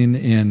trusting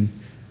in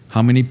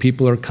how many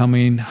people are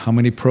coming, how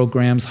many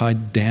programs, how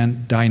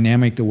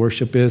dynamic the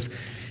worship is.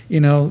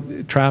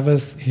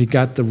 Travis, he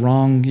got the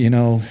wrong,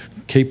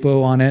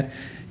 capo on it.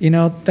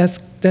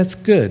 That's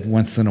good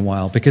once in a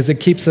while because it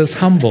keeps us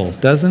humble,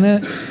 doesn't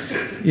it?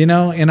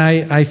 And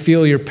I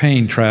feel your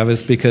pain,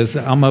 Travis, because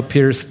I'm up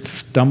here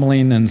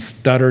stumbling and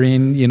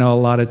stuttering, a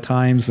lot of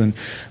times. And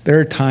there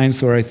are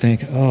times where I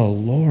think, oh,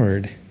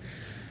 Lord,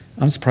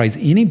 I'm surprised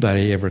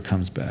anybody ever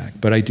comes back.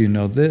 But I do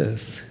know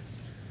this,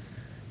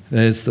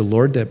 that it's the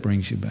Lord that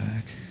brings you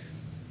back.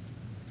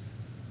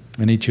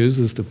 And he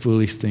chooses the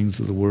foolish things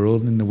of the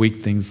world and the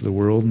weak things of the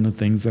world and the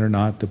things that are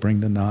not to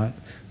bring to naught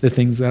the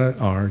things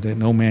that are, that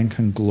no man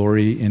can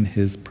glory in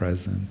his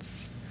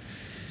presence.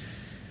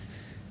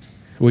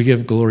 We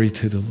give glory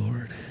to the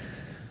Lord.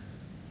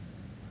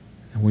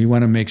 And we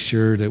want to make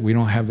sure that we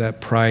don't have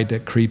that pride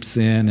that creeps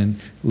in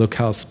and look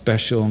how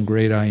special and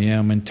great I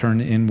am and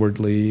turn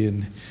inwardly.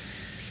 And,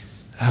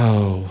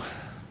 oh,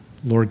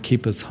 Lord,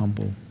 keep us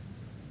humble.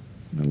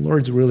 The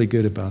Lord's really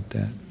good about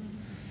that.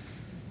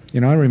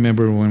 I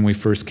remember when we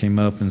first came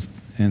up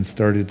and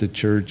started the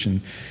church,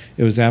 and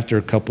it was after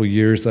a couple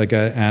years I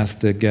got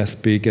asked to guest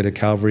speak at a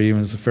Calvary. It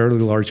was a fairly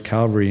large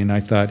Calvary, and I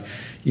thought,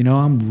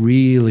 I'm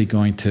really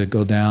going to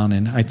go down,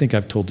 and I think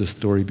I've told this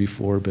story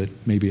before, but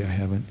maybe I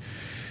haven't.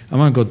 I'm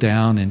going to go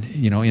down and,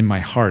 in my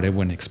heart, I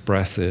wouldn't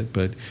express it,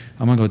 but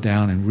I'm going to go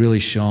down and really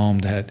show them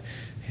that,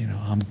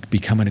 I'm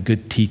becoming a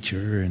good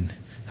teacher, and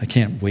I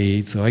can't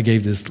wait. So I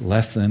gave this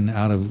lesson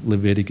out of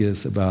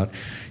Leviticus about,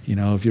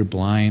 if you're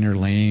blind or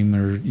lame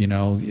or,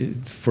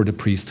 for the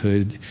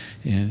priesthood.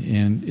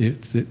 And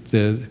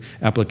the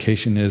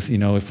application is,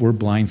 if we're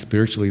blind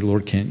spiritually, the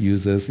Lord can't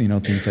use us,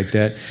 things like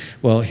that.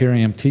 Well, here I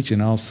am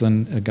teaching. All of a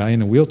sudden, a guy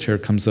in a wheelchair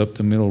comes up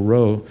the middle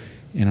row,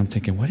 and I'm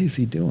thinking, what is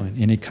he doing?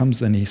 And he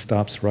comes and he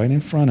stops right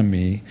in front of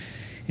me,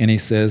 and he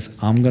says,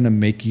 I'm going to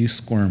make you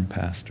squirm,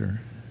 Pastor.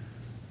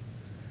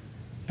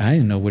 I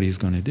didn't know what he's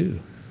going to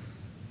do.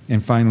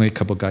 And finally, a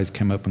couple guys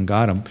came up and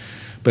got him.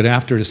 But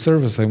after the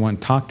service, I went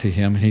and talked to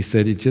him, and he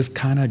said, it just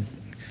kind of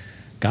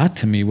got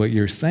to me what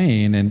you're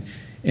saying.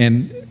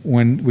 And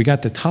when we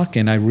got to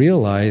talking, I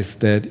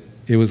realized that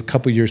it was a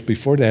couple years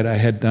before that I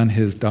had done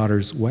his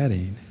daughter's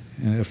wedding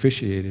and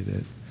officiated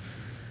it.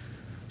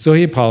 So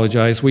he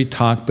apologized. We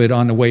talked, but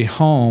on the way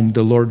home,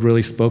 the Lord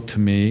really spoke to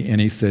me, and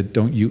he said,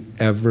 don't you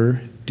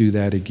ever do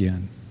that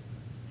again.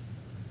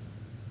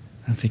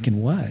 I'm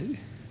thinking, what?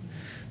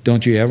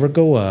 Don't you ever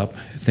go up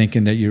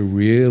thinking that you're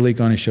really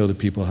going to show the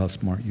people how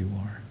smart you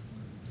are.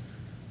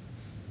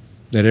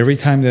 That every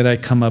time that I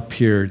come up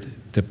here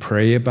to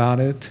pray about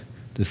it,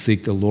 to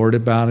seek the Lord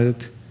about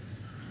it,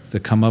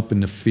 to come up in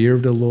the fear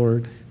of the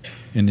Lord,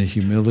 in the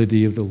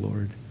humility of the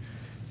Lord,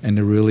 and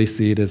to really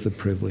see it as a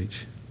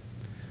privilege.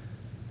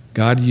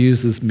 God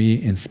uses me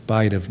in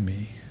spite of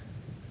me.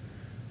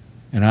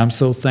 And I'm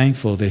so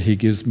thankful that he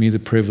gives me the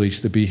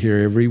privilege to be here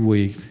every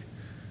week,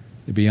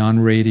 to be on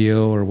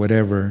radio or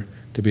whatever,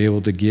 to be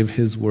able to give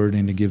his word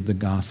and to give the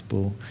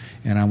gospel.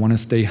 And I want to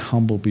stay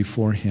humble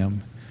before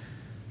him.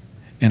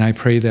 And I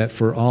pray that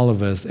for all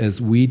of us, as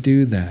we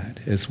do that,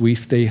 as we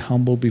stay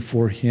humble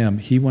before him,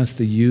 he wants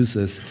to use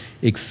us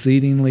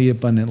exceedingly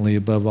abundantly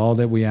above all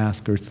that we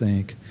ask or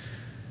think.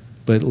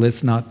 But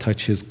let's not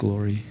touch his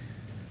glory.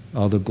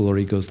 All the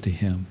glory goes to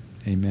him.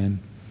 Amen.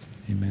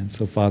 Amen.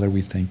 So, Father,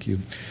 we thank you.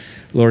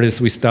 Lord,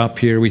 as we stop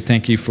here, we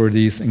thank you for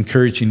these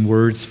encouraging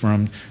words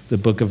from the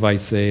book of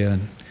Isaiah.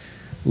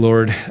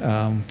 Lord,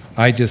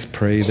 I just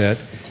pray that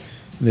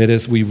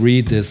as we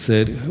read this,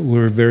 that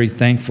we're very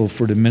thankful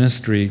for the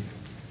ministry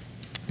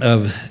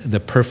of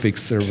the perfect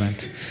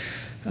servant,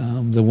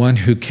 the one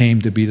who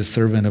came to be the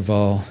servant of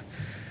all,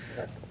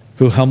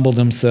 who humbled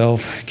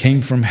himself,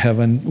 came from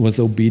heaven, was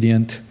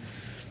obedient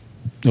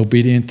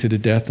to the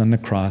death on the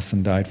cross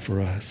and died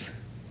for us.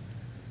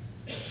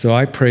 So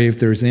I pray if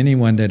there's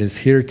anyone that is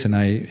here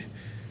tonight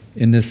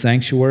in this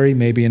sanctuary,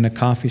 maybe in a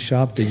coffee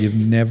shop, that you've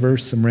never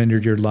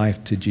surrendered your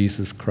life to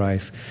Jesus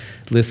Christ.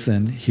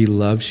 Listen, he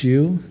loves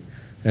you.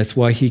 That's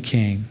why he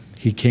came.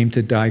 He came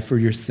to die for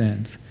your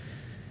sins.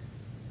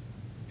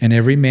 And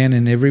every man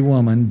and every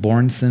woman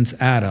born since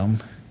Adam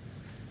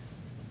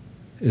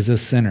is a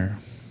sinner.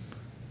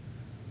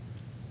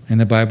 And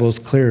the Bible is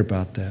clear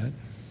about that.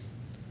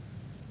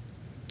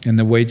 And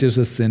the wages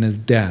of sin is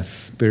death,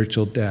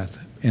 spiritual death.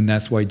 And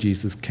that's why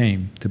Jesus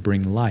came, to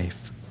bring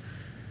life.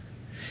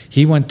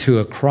 He went to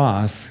a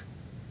cross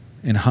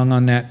and hung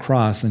on that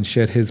cross and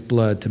shed his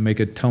blood to make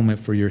atonement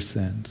for your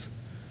sins.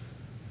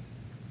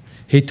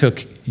 He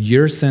took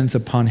your sins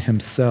upon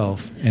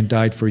himself and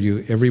died for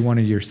you, every one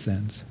of your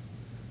sins.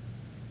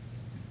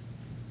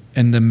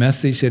 And the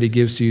message that he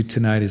gives to you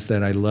tonight is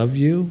that I love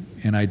you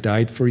and I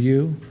died for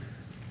you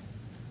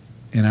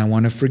and I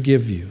want to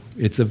forgive you.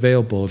 It's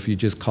available if you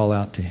just call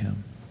out to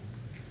him.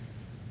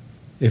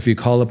 If you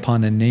call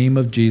upon the name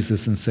of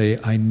Jesus and say,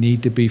 I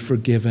need to be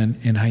forgiven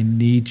and I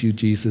need you,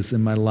 Jesus,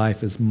 in my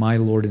life as my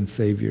Lord and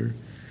Savior.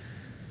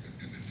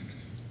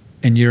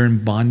 And you're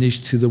in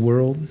bondage to the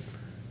world.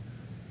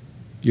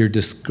 You're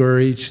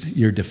discouraged.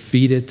 You're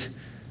defeated.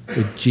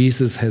 But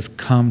Jesus has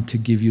come to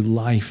give you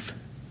life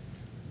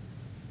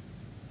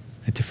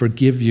and to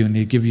forgive you and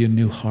to give you a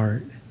new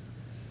heart.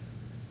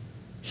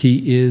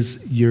 He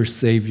is your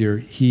Savior.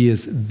 He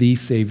is the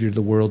Savior of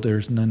the world. There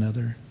is none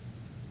other.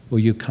 Will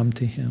you come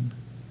to him?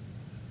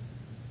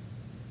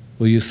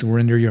 Will you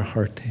surrender your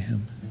heart to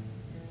him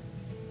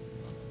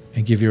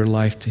and give your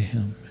life to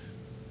him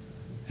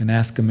and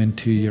ask him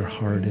into your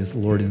heart as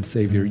Lord and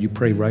Savior? You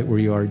pray right where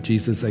you are.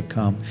 Jesus, I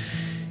come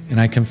and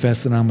I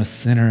confess that I'm a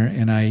sinner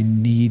and I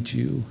need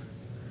you.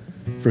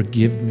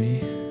 Forgive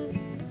me.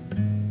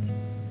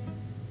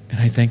 And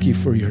I thank you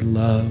for your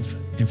love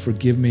and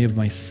forgive me of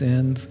my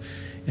sins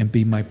and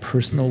be my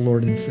personal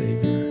Lord and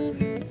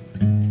Savior.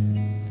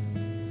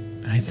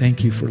 And I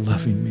thank you for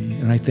loving me.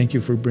 And I thank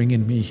you for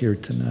bringing me here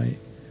tonight.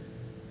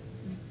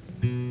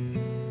 And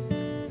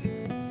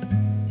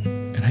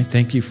I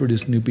thank you for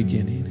this new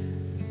beginning.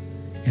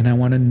 And I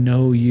want to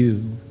know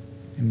you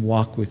and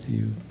walk with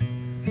you.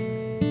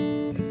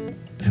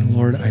 And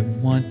Lord, I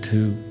want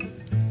to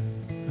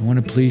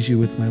please you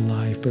with my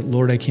life. But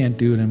Lord, I can't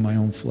do it in my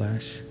own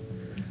flesh.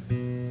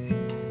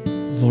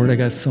 Lord, I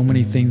got so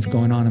many things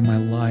going on in my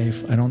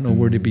life. I don't know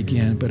where to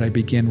begin, but I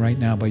begin right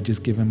now by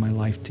just giving my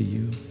life to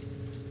you.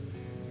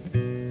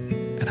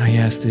 And I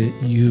ask that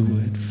you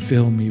would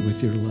fill me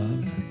with your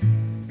love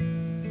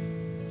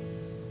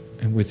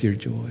and with your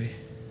joy.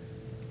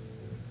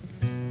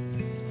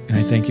 And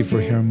I thank you for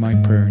hearing my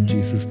prayer in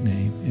Jesus'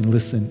 name. And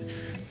listen,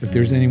 if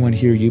there's anyone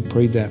here, you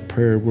prayed that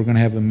prayer, we're going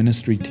to have a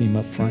ministry team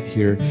up front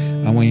here.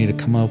 I want you to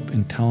come up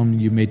and tell them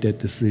you made that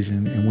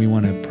decision, and we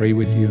want to pray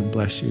with you and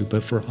bless you.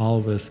 But for all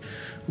of us,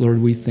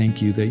 Lord, we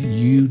thank you that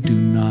you do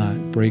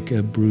not break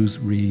a bruised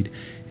reed,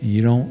 and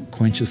you don't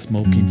quench a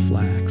smoking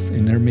flax.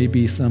 And there may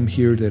be some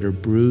here that are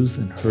bruised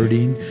and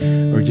hurting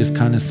or just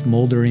kind of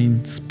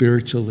smoldering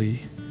spiritually.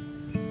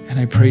 And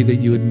I pray that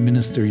you would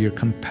minister your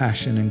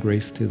compassion and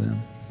grace to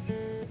them.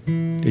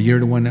 That you're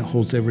the one that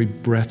holds every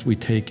breath we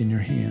take in your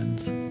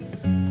hands.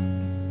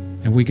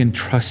 And we can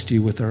trust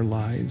you with our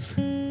lives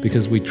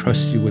because we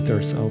trust you with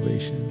our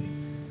salvation.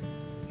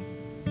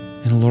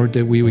 And Lord,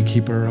 that we would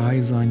keep our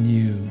eyes on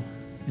you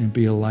and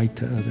be a light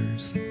to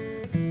others.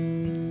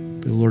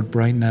 But Lord,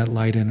 brighten that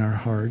light in our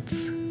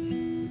hearts.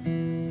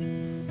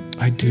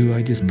 I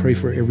just pray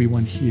for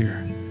everyone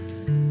here,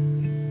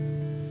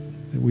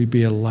 that we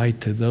be a light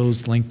to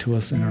those linked to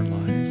us in our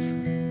lives.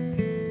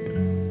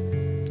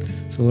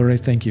 So Lord, I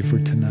thank you for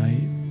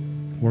tonight,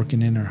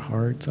 working in our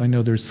hearts. I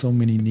know there's so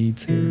many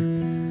needs here.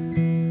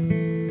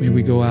 May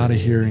we go out of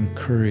here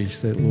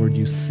encouraged that, Lord,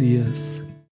 you see us.